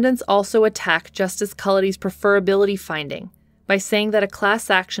respondents also attack Justice Cullity's preferability finding by saying that a class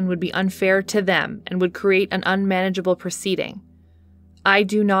action would be unfair to them and would create an unmanageable proceeding. I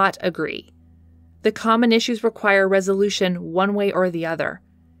do not agree. The common issues require resolution one way or the other.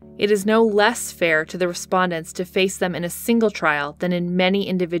 It is no less fair to the respondents to face them in a single trial than in many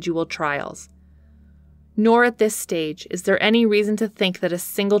individual trials. Nor at this stage is there any reason to think that a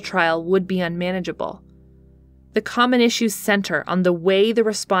single trial would be unmanageable. The common issues center on the way the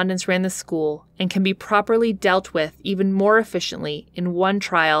respondents ran the school and can be properly dealt with even more efficiently in one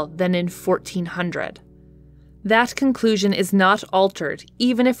trial than in 1,400. That conclusion is not altered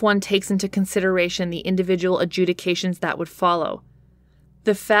even if one takes into consideration the individual adjudications that would follow.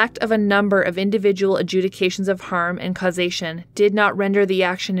 The fact of a number of individual adjudications of harm and causation did not render the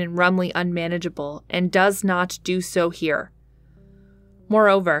action in Rumley unmanageable and does not do so here.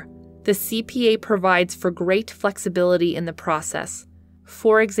 Moreover, the CPA provides for great flexibility in the process.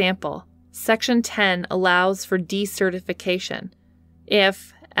 For example, Section 10 allows for decertification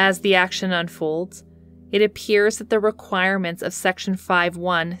if, as the action unfolds, it appears that the requirements of Section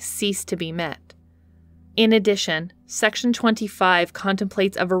 5.1 cease to be met. In addition, Section 25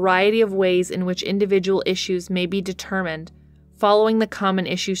 contemplates a variety of ways in which individual issues may be determined following the common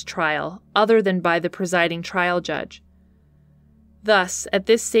issues trial, other than by the presiding trial judge. Thus, at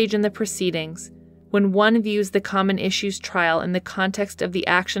this stage in the proceedings, when one views the common issues trial in the context of the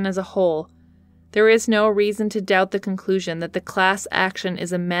action as a whole, there is no reason to doubt the conclusion that the class action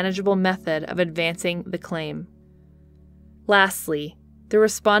is a manageable method of advancing the claim. Lastly, the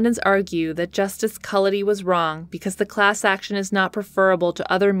respondents argue that Justice Cullity was wrong because the class action is not preferable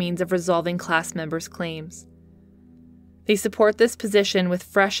to other means of resolving class members' claims. They support this position with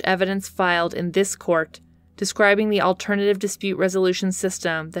fresh evidence filed in this court describing the alternative dispute resolution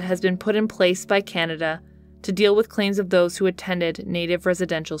system that has been put in place by Canada to deal with claims of those who attended native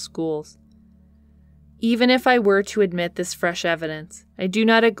residential schools. Even if I were to admit this fresh evidence, I do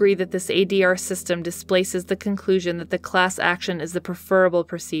not agree that this ADR system displaces the conclusion that the class action is the preferable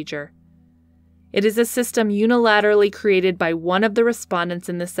procedure. It is a system unilaterally created by one of the respondents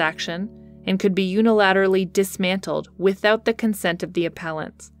in this action and could be unilaterally dismantled without the consent of the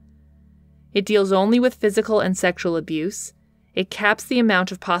appellants. It deals only with physical and sexual abuse, it caps the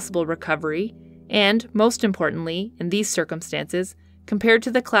amount of possible recovery, and, most importantly, in these circumstances, compared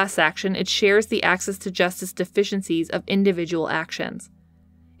to the class action, it shares the access to justice deficiencies of individual actions.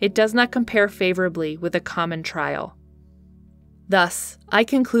 It does not compare favorably with a common trial. Thus, I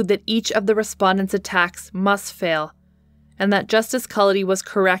conclude that each of the respondents' attacks must fail, and that Justice Cullity was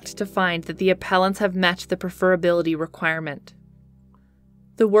correct to find that the appellants have met the preferability requirement.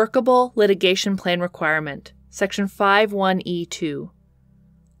 The Workable Litigation Plan Requirement, Section 5(1)(e)(2).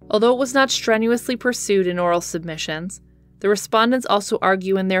 Although it was not strenuously pursued in oral submissions, the respondents also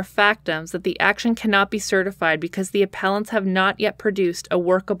argue in their factums that the action cannot be certified because the appellants have not yet produced a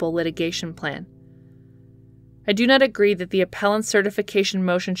workable litigation plan. I do not agree that the appellant's certification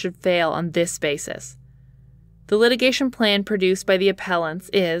motion should fail on this basis. The litigation plan produced by the appellants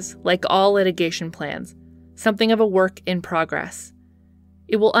is, like all litigation plans, something of a work in progress.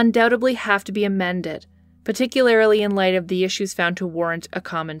 It will undoubtedly have to be amended, particularly in light of the issues found to warrant a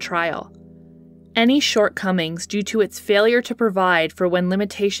common trial. Any shortcomings due to its failure to provide for when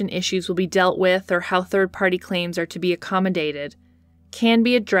limitation issues will be dealt with or how third-party claims are to be accommodated can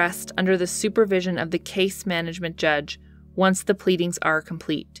be addressed under the supervision of the case management judge once the pleadings are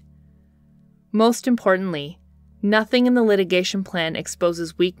complete. Most importantly, nothing in the litigation plan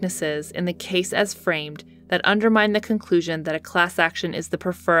exposes weaknesses in the case as framed that undermine the conclusion that a class action is the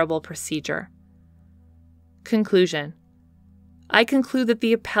preferable procedure. Conclusion. I conclude that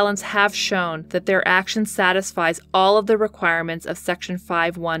the appellants have shown that their action satisfies all of the requirements of Section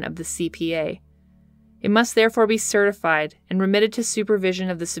 5(1) of the CPA. It must therefore be certified and remitted to supervision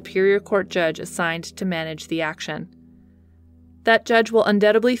of the Superior Court judge assigned to manage the action. That judge will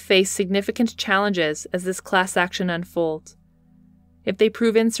undoubtedly face significant challenges as this class action unfolds. If they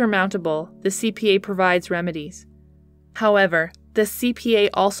prove insurmountable, the CPA provides remedies. However, the CPA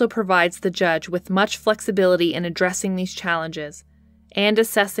also provides the judge with much flexibility in addressing these challenges and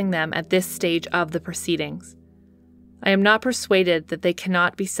assessing them at this stage of the proceedings. I am not persuaded that they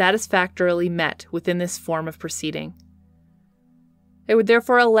cannot be satisfactorily met within this form of proceeding. I would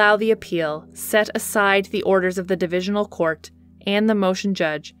therefore allow the appeal, set aside the orders of the Divisional Court and the motion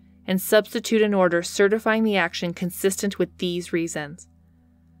judge, and substitute an order certifying the action consistent with these reasons.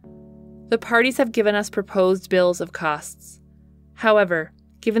 The parties have given us proposed bills of costs. However,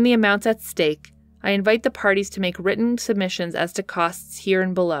 given the amounts at stake, I invite the parties to make written submissions as to costs here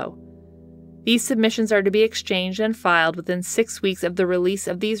and below. These submissions are to be exchanged and filed within 6 weeks of the release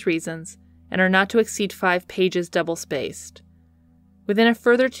of these reasons and are not to exceed 5 pages double-spaced. Within a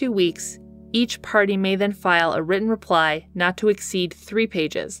further 2 weeks, each party may then file a written reply not to exceed 3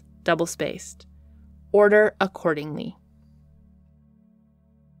 pages double-spaced. Order accordingly.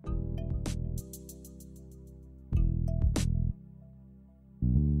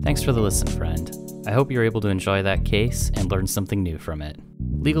 Thanks for the listen, friend. I hope you're able to enjoy that case and learn something new from it.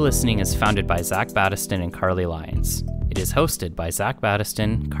 Legal Listening is founded by Zach Battiston and Carly Lyons. It is hosted by Zach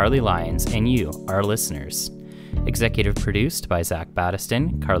Battiston, Carly Lyons, and you, our listeners. Executive produced by Zach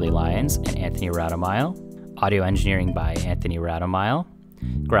Battiston, Carly Lyons, and Anthony Radomile. Audio engineering by Anthony Radomile.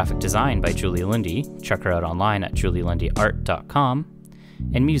 Graphic design by Julie Lundy. Check her out online at julielundyart.com.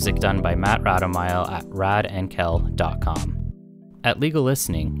 And music done by Matt Radomile at radandkel.com. At Legal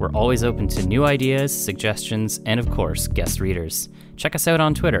Listening, we're always open to new ideas, suggestions, and of course, guest readers. Check us out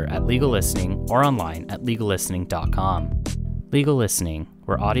on Twitter at Legal Listening or online at legallistening.com. Legal Listening,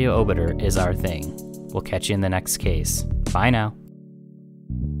 where audio obiter is our thing. We'll catch you in the next case. Bye now.